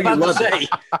 I know you love it.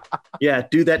 Yeah,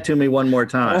 do that to me one more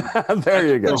time. There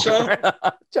you go.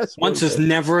 Just once is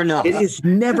never enough. It is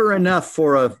never enough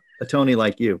for a Tony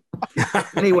like you.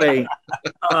 Anyway,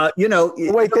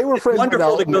 wait, they were friends.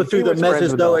 Wonderful to go through the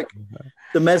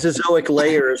Mesozoic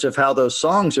layers of how those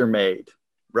songs are made,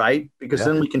 right? Because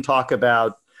then we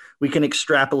can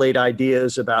extrapolate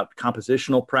ideas about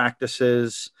compositional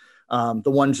practices, the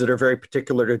ones that are very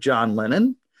particular to John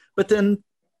Lennon, but then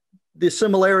the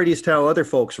similarities to how other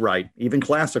folks write, even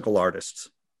classical artists.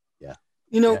 Yeah.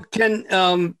 Ken,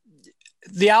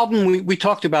 the album, we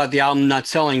talked about the album not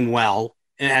selling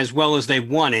as well as they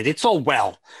wanted. It sold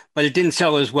well, but it didn't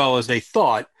sell as well as they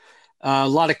thought. A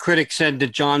lot of critics said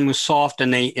that John was soft,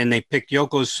 and they picked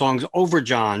Yoko's songs over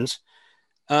John's.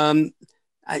 I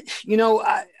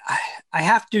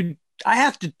have to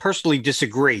personally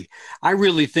disagree. I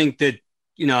really think that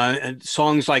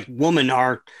songs like Woman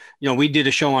are, we did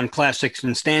a show on classics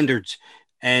and standards,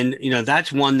 and,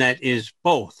 that's one that is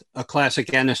both a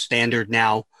classic and a standard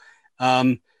now.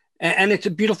 And it's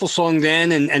a beautiful song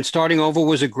then, and Starting Over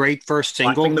was a great first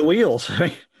single. Watching the Wheels.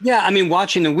 Yeah,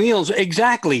 Watching the Wheels,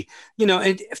 exactly.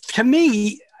 To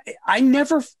me, I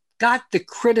never got the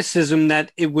criticism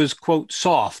that it was, quote,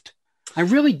 soft. I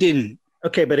really didn't.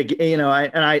 Okay, but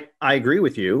I agree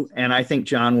with you, and I think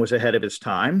John was ahead of his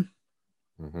time.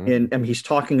 Mm-hmm. And he's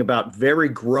talking about very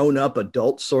grown-up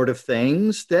adult sort of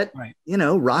things that, right,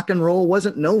 rock and roll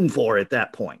wasn't known for at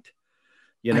that point.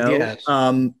 I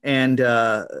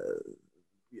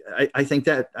think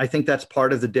that's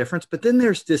part of the difference. But then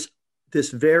there's this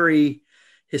very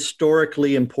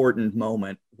historically important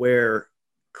moment where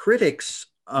critics,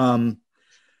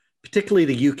 particularly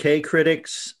the UK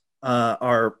critics,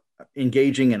 are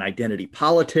engaging in identity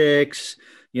politics.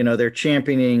 They're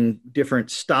championing different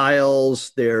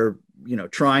styles. They're,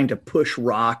 trying to push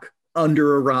rock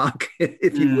under a rock,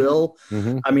 if you will.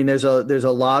 Mm-hmm. There's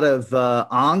a lot of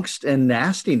angst and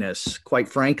nastiness, quite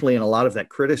frankly, in a lot of that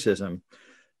criticism,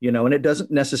 and it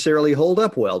doesn't necessarily hold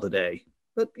up well today.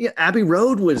 But Abbey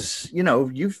Road was,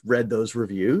 you've read those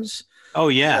reviews. Oh,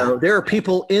 yeah. There are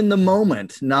people in the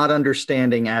moment not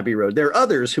understanding Abbey Road. There are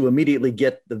others who immediately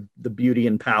get the beauty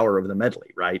and power of the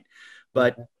medley, right?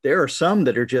 But there are some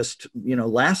that are just,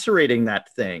 lacerating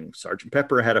that thing. Sgt.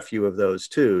 Pepper had a few of those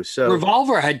too. So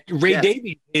Revolver had Ray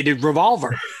Davies hated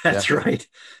Revolver. That's right.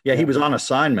 Yeah, he was on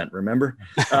assignment. Remember?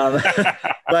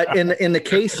 But in the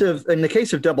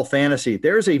case of Double Fantasy,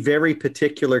 there's a very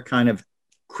particular kind of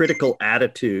critical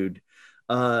attitude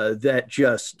that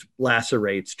just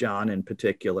lacerates John in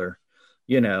particular.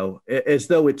 As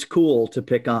though it's cool to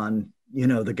pick on,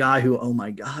 the guy who, oh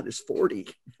my God, is 40.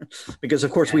 Because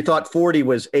of course we thought 40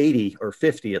 was 80 or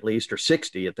 50 at least, or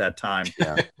 60 at that time.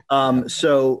 Yeah.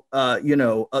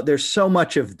 There's so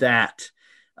much of that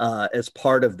as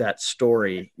part of that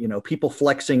story, people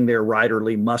flexing their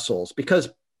writerly muscles, because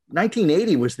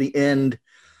 1980 was the end,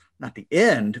 not the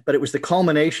end, but it was the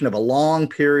culmination of a long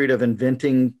period of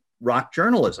inventing rock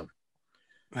journalism.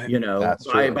 Right.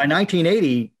 By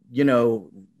 1980,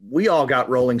 we all got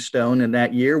Rolling Stone in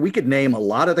that year. We could name a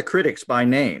lot of the critics by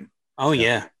name. Oh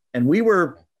yeah. And we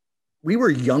were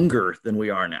younger than we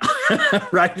are now.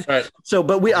 Right. So,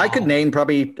 but I could name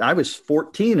I was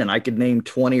 14 and I could name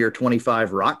 20 or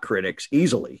 25 rock critics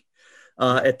easily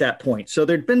at that point. So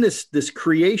there'd been this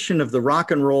creation of the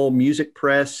rock and roll music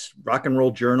press, rock and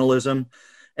roll journalism.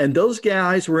 And those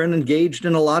guys were engaged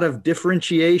in a lot of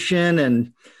differentiation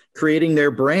and creating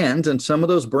their brands. And some of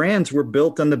those brands were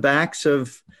built on the backs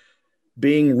of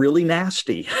being really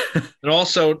nasty. And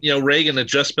also, Reagan had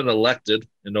just been elected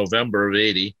in November of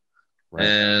 80. Right.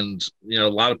 And, a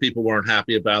lot of people weren't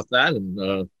happy about that.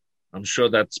 And I'm sure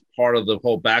that's part of the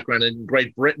whole background. In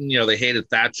Great Britain, they hated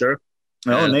Thatcher.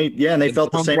 Oh, and they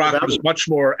felt the same. Rock was much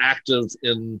more active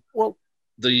in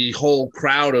the whole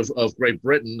crowd of Great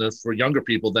Britain for younger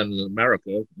people than in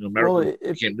America. America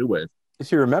became new wave.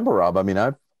 If you remember, Rob, I mean,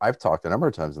 I've talked a number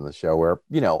of times in the show where,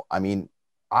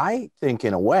 I think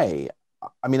in a way,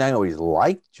 I always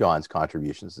liked John's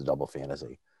contributions to Double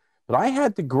Fantasy, but I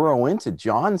had to grow into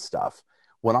John's stuff.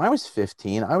 When I was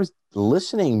 15, I was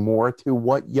listening more to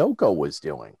what Yoko was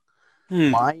doing.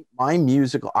 My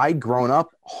musical, I'd grown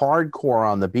up hardcore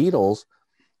on the Beatles,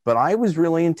 but I was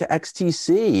really into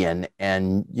XTC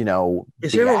and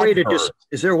is there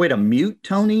a way to mute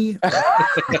Tony?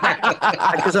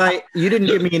 Because you didn't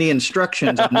give me any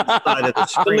instructions on the side of the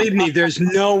screen. Believe me, there's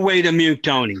no way to mute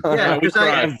Tony. Yeah,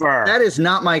 that is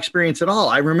not my experience at all.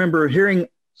 I remember hearing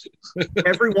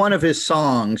every one of his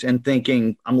songs and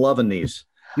thinking, I'm loving these.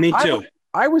 Me too.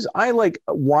 I like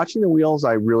watching the Wheels.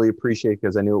 I really appreciate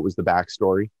because I knew it was the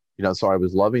backstory, so I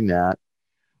was loving that.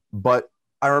 But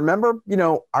I remember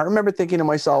thinking to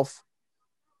myself,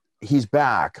 he's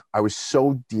back. I was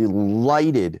so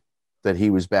delighted that he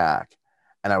was back.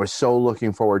 And I was so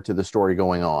looking forward to the story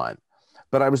going on.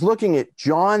 But I was looking at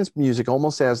John's music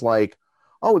almost as like,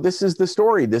 oh, this is the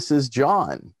story. This is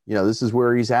John. This is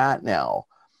where he's at now.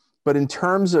 But in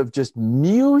terms of just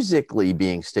musically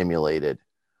being stimulated,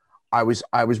 I was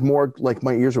more like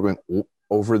my ears were going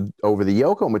over the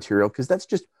Yoko material because that's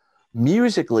just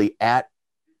musically at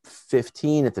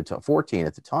 15 at the time, 14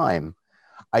 at the time.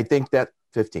 I think that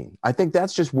 15. I think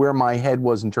that's just where my head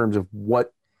was in terms of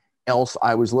what else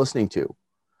I was listening to.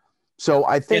 So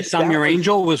I think Yes, I'm Your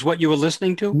Angel was what you were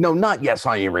listening to? No, not Yes,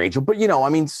 I'm Your Angel, but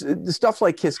the stuff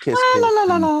like Kiss Kiss Kiss.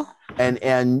 And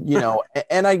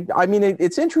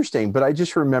it's interesting, but I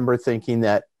just remember thinking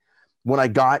that when I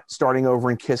got starting over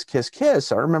in Kiss Kiss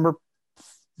Kiss, I remember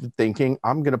thinking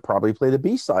I'm going to probably play the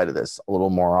B side of this a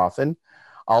little more often.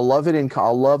 I'll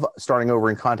love starting over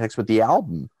in context with the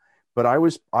album, but I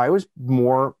was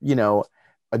more,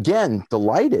 again,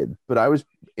 delighted, but I was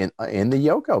in the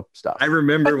Yoko stuff. I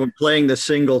remember when playing the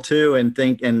single too and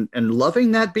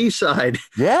loving that B-side.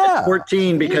 Yeah. At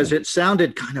 14 because it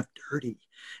sounded kind of dirty.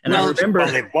 And I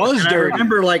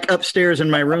remember like upstairs in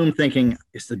my room thinking,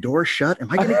 is the door shut?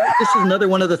 This is another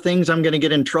one of the things I'm going to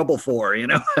get in trouble for,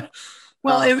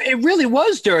 Well, it really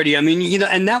was dirty. And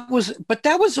that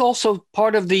was also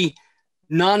part of the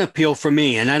non-appeal for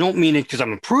me. And I don't mean it because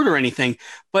I'm a prude or anything,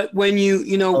 but when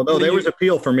there was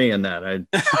appeal for me in that.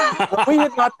 We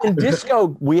had not been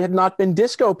disco. We had not been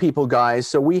disco people, guys.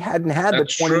 So we hadn't had the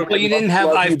 20. Well, you didn't have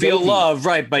I Feel Love,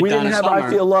 right? By we Donna didn't have Summer. I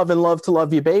Feel Love and Love to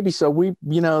Love You, Baby. So we,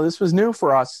 this was new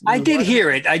for us. I did hear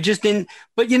it. I just didn't.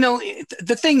 But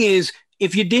the thing is,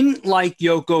 if you didn't like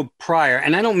Yoko prior,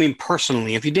 and I don't mean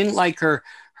personally, if you didn't like her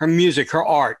music, her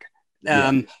art,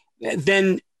 then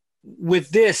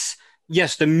with this,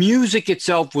 yes, the music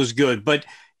itself was good, but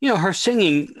her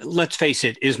singing, let's face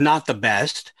it, is not the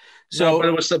best. So, but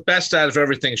it was the best out of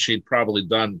everything she'd probably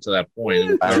done to that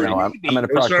point. I don't know.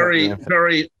 It was very,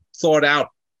 very thought out.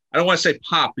 I don't want to say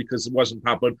pop because it wasn't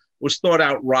pop, but it was thought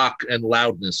out rock and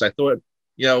loudness. I thought,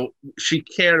 she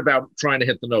cared about trying to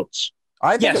hit the notes.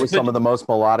 I think it was some of the most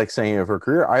melodic singing of her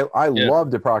career. I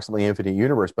loved Approximately Infinite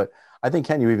Universe, but I think,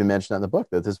 Ken, you even mentioned that in the book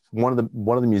that this one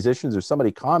of the musicians or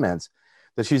somebody comments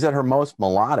that she's at her most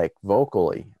melodic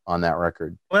vocally on that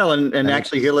record. Well, and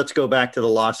actually here, let's go back to the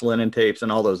Lost Linen tapes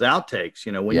and all those outtakes.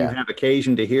 When you have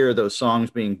occasion to hear those songs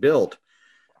being built,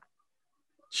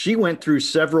 she went through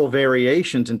several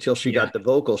variations until she got the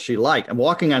vocals she liked. And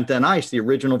Walking on Thin Ice, the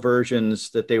original versions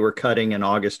that they were cutting in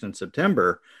August and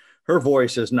September, her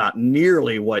voice is not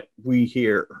nearly what we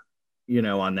hear,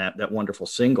 on that wonderful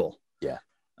single. Yeah.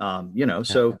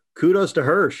 So kudos to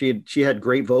her. She had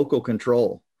great vocal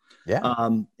control. Yeah.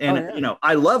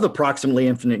 I love Approximately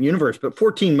Infinite Universe, but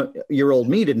 14-year-old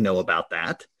me didn't know about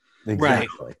that.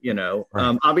 Exactly.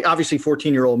 Right. Obviously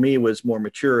 14-year-old me was more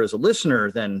mature as a listener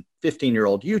than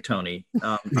 15-year-old you, Tony.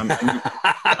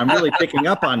 I'm really picking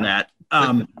up on that.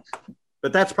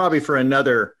 But that's probably for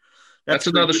another That's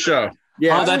another show.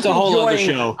 Yeah, Oh, that's a whole other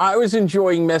show. I was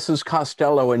enjoying Mrs.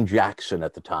 Costello and Jackson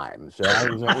at the time, so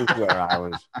that was where I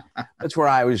was. That's where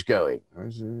I was going. I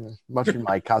was much in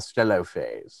my Costello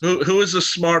phase. Who's the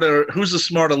smarter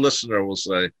listener will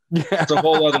say. That's a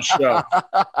whole other show.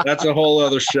 That's a whole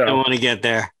other I show. don't want to get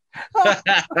there.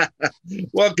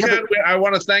 Well, Ken, I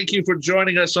want to thank you for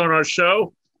joining us on our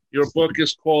show. Your book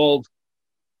is called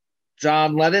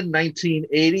John Lennon,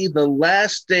 1980, The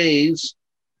Last Days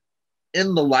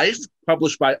in the Life,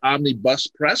 published by Omnibus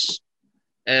Press.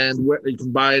 And you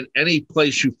can buy it any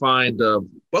place you find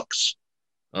books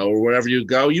or wherever you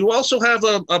go. You also have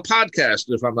a podcast,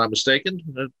 if I'm not mistaken.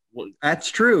 That's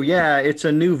true. Yeah, it's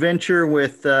a new venture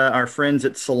with our friends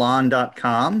at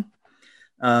Salon.com.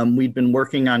 We've been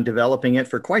working on developing it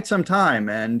for quite some time,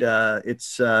 and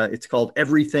it's called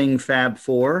Everything Fab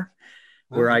Four,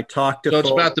 where I talk to folks.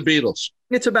 It's about the Beatles.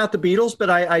 It's about the Beatles, but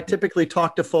I typically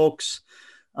talk to folks.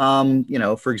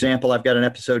 For example, I've got an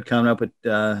episode coming up with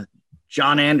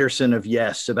John Anderson of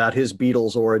Yes about his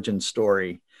Beatles origin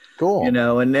story. Cool.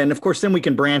 And then of course, then we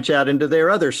can branch out into their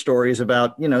other stories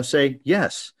about, say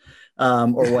Yes,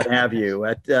 or what have you.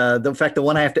 In fact, the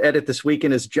one I have to edit this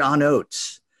weekend is John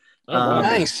Oates.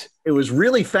 Nice. It was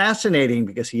really fascinating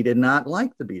because he did not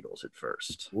like the Beatles at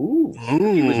first. Ooh.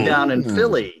 He was down in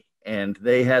Philly, and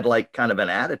they had like kind of an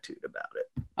attitude about it.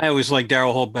 I always like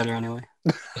Daryl Holt better anyway.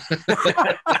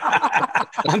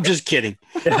 I'm just kidding.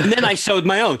 And then I sowed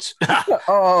my oats. That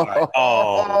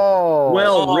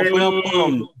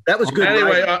was good.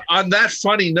 Anyway, writing. on that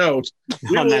funny note,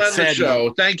 we On will that end the sad show.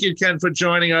 note. Thank you, Ken, for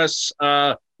joining us. You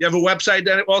have a website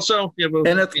also?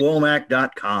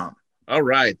 KennethWomack.com. All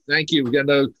right. Thank you.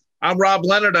 Again, I'm Rob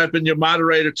Leonard. I've been your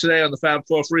moderator today on the Fab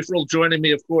Four Free For All. Joining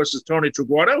me, of course, is Tony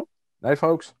Triguardo Night,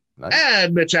 folks. Night.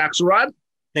 and Mitch Axelrod.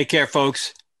 Take care,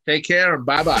 folks. Take care and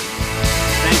bye-bye.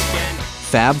 Thanks, Ken.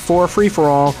 Fab 4 Free For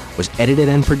All was edited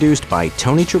and produced by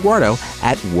Tony Triguardo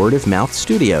at Word of Mouth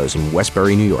Studios in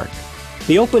Westbury, New York.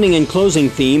 The opening and closing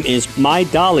theme is My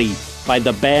Dolly by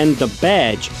the band The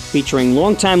Badge, featuring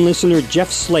longtime listener Jeff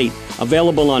Slate,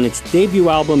 available on its debut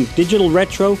album Digital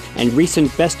Retro and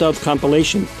recent Best Of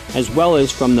compilation, as well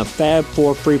as from the Fab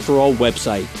 4 Free For All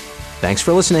website. Thanks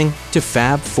for listening to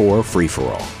Fab 4 Free For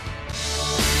All.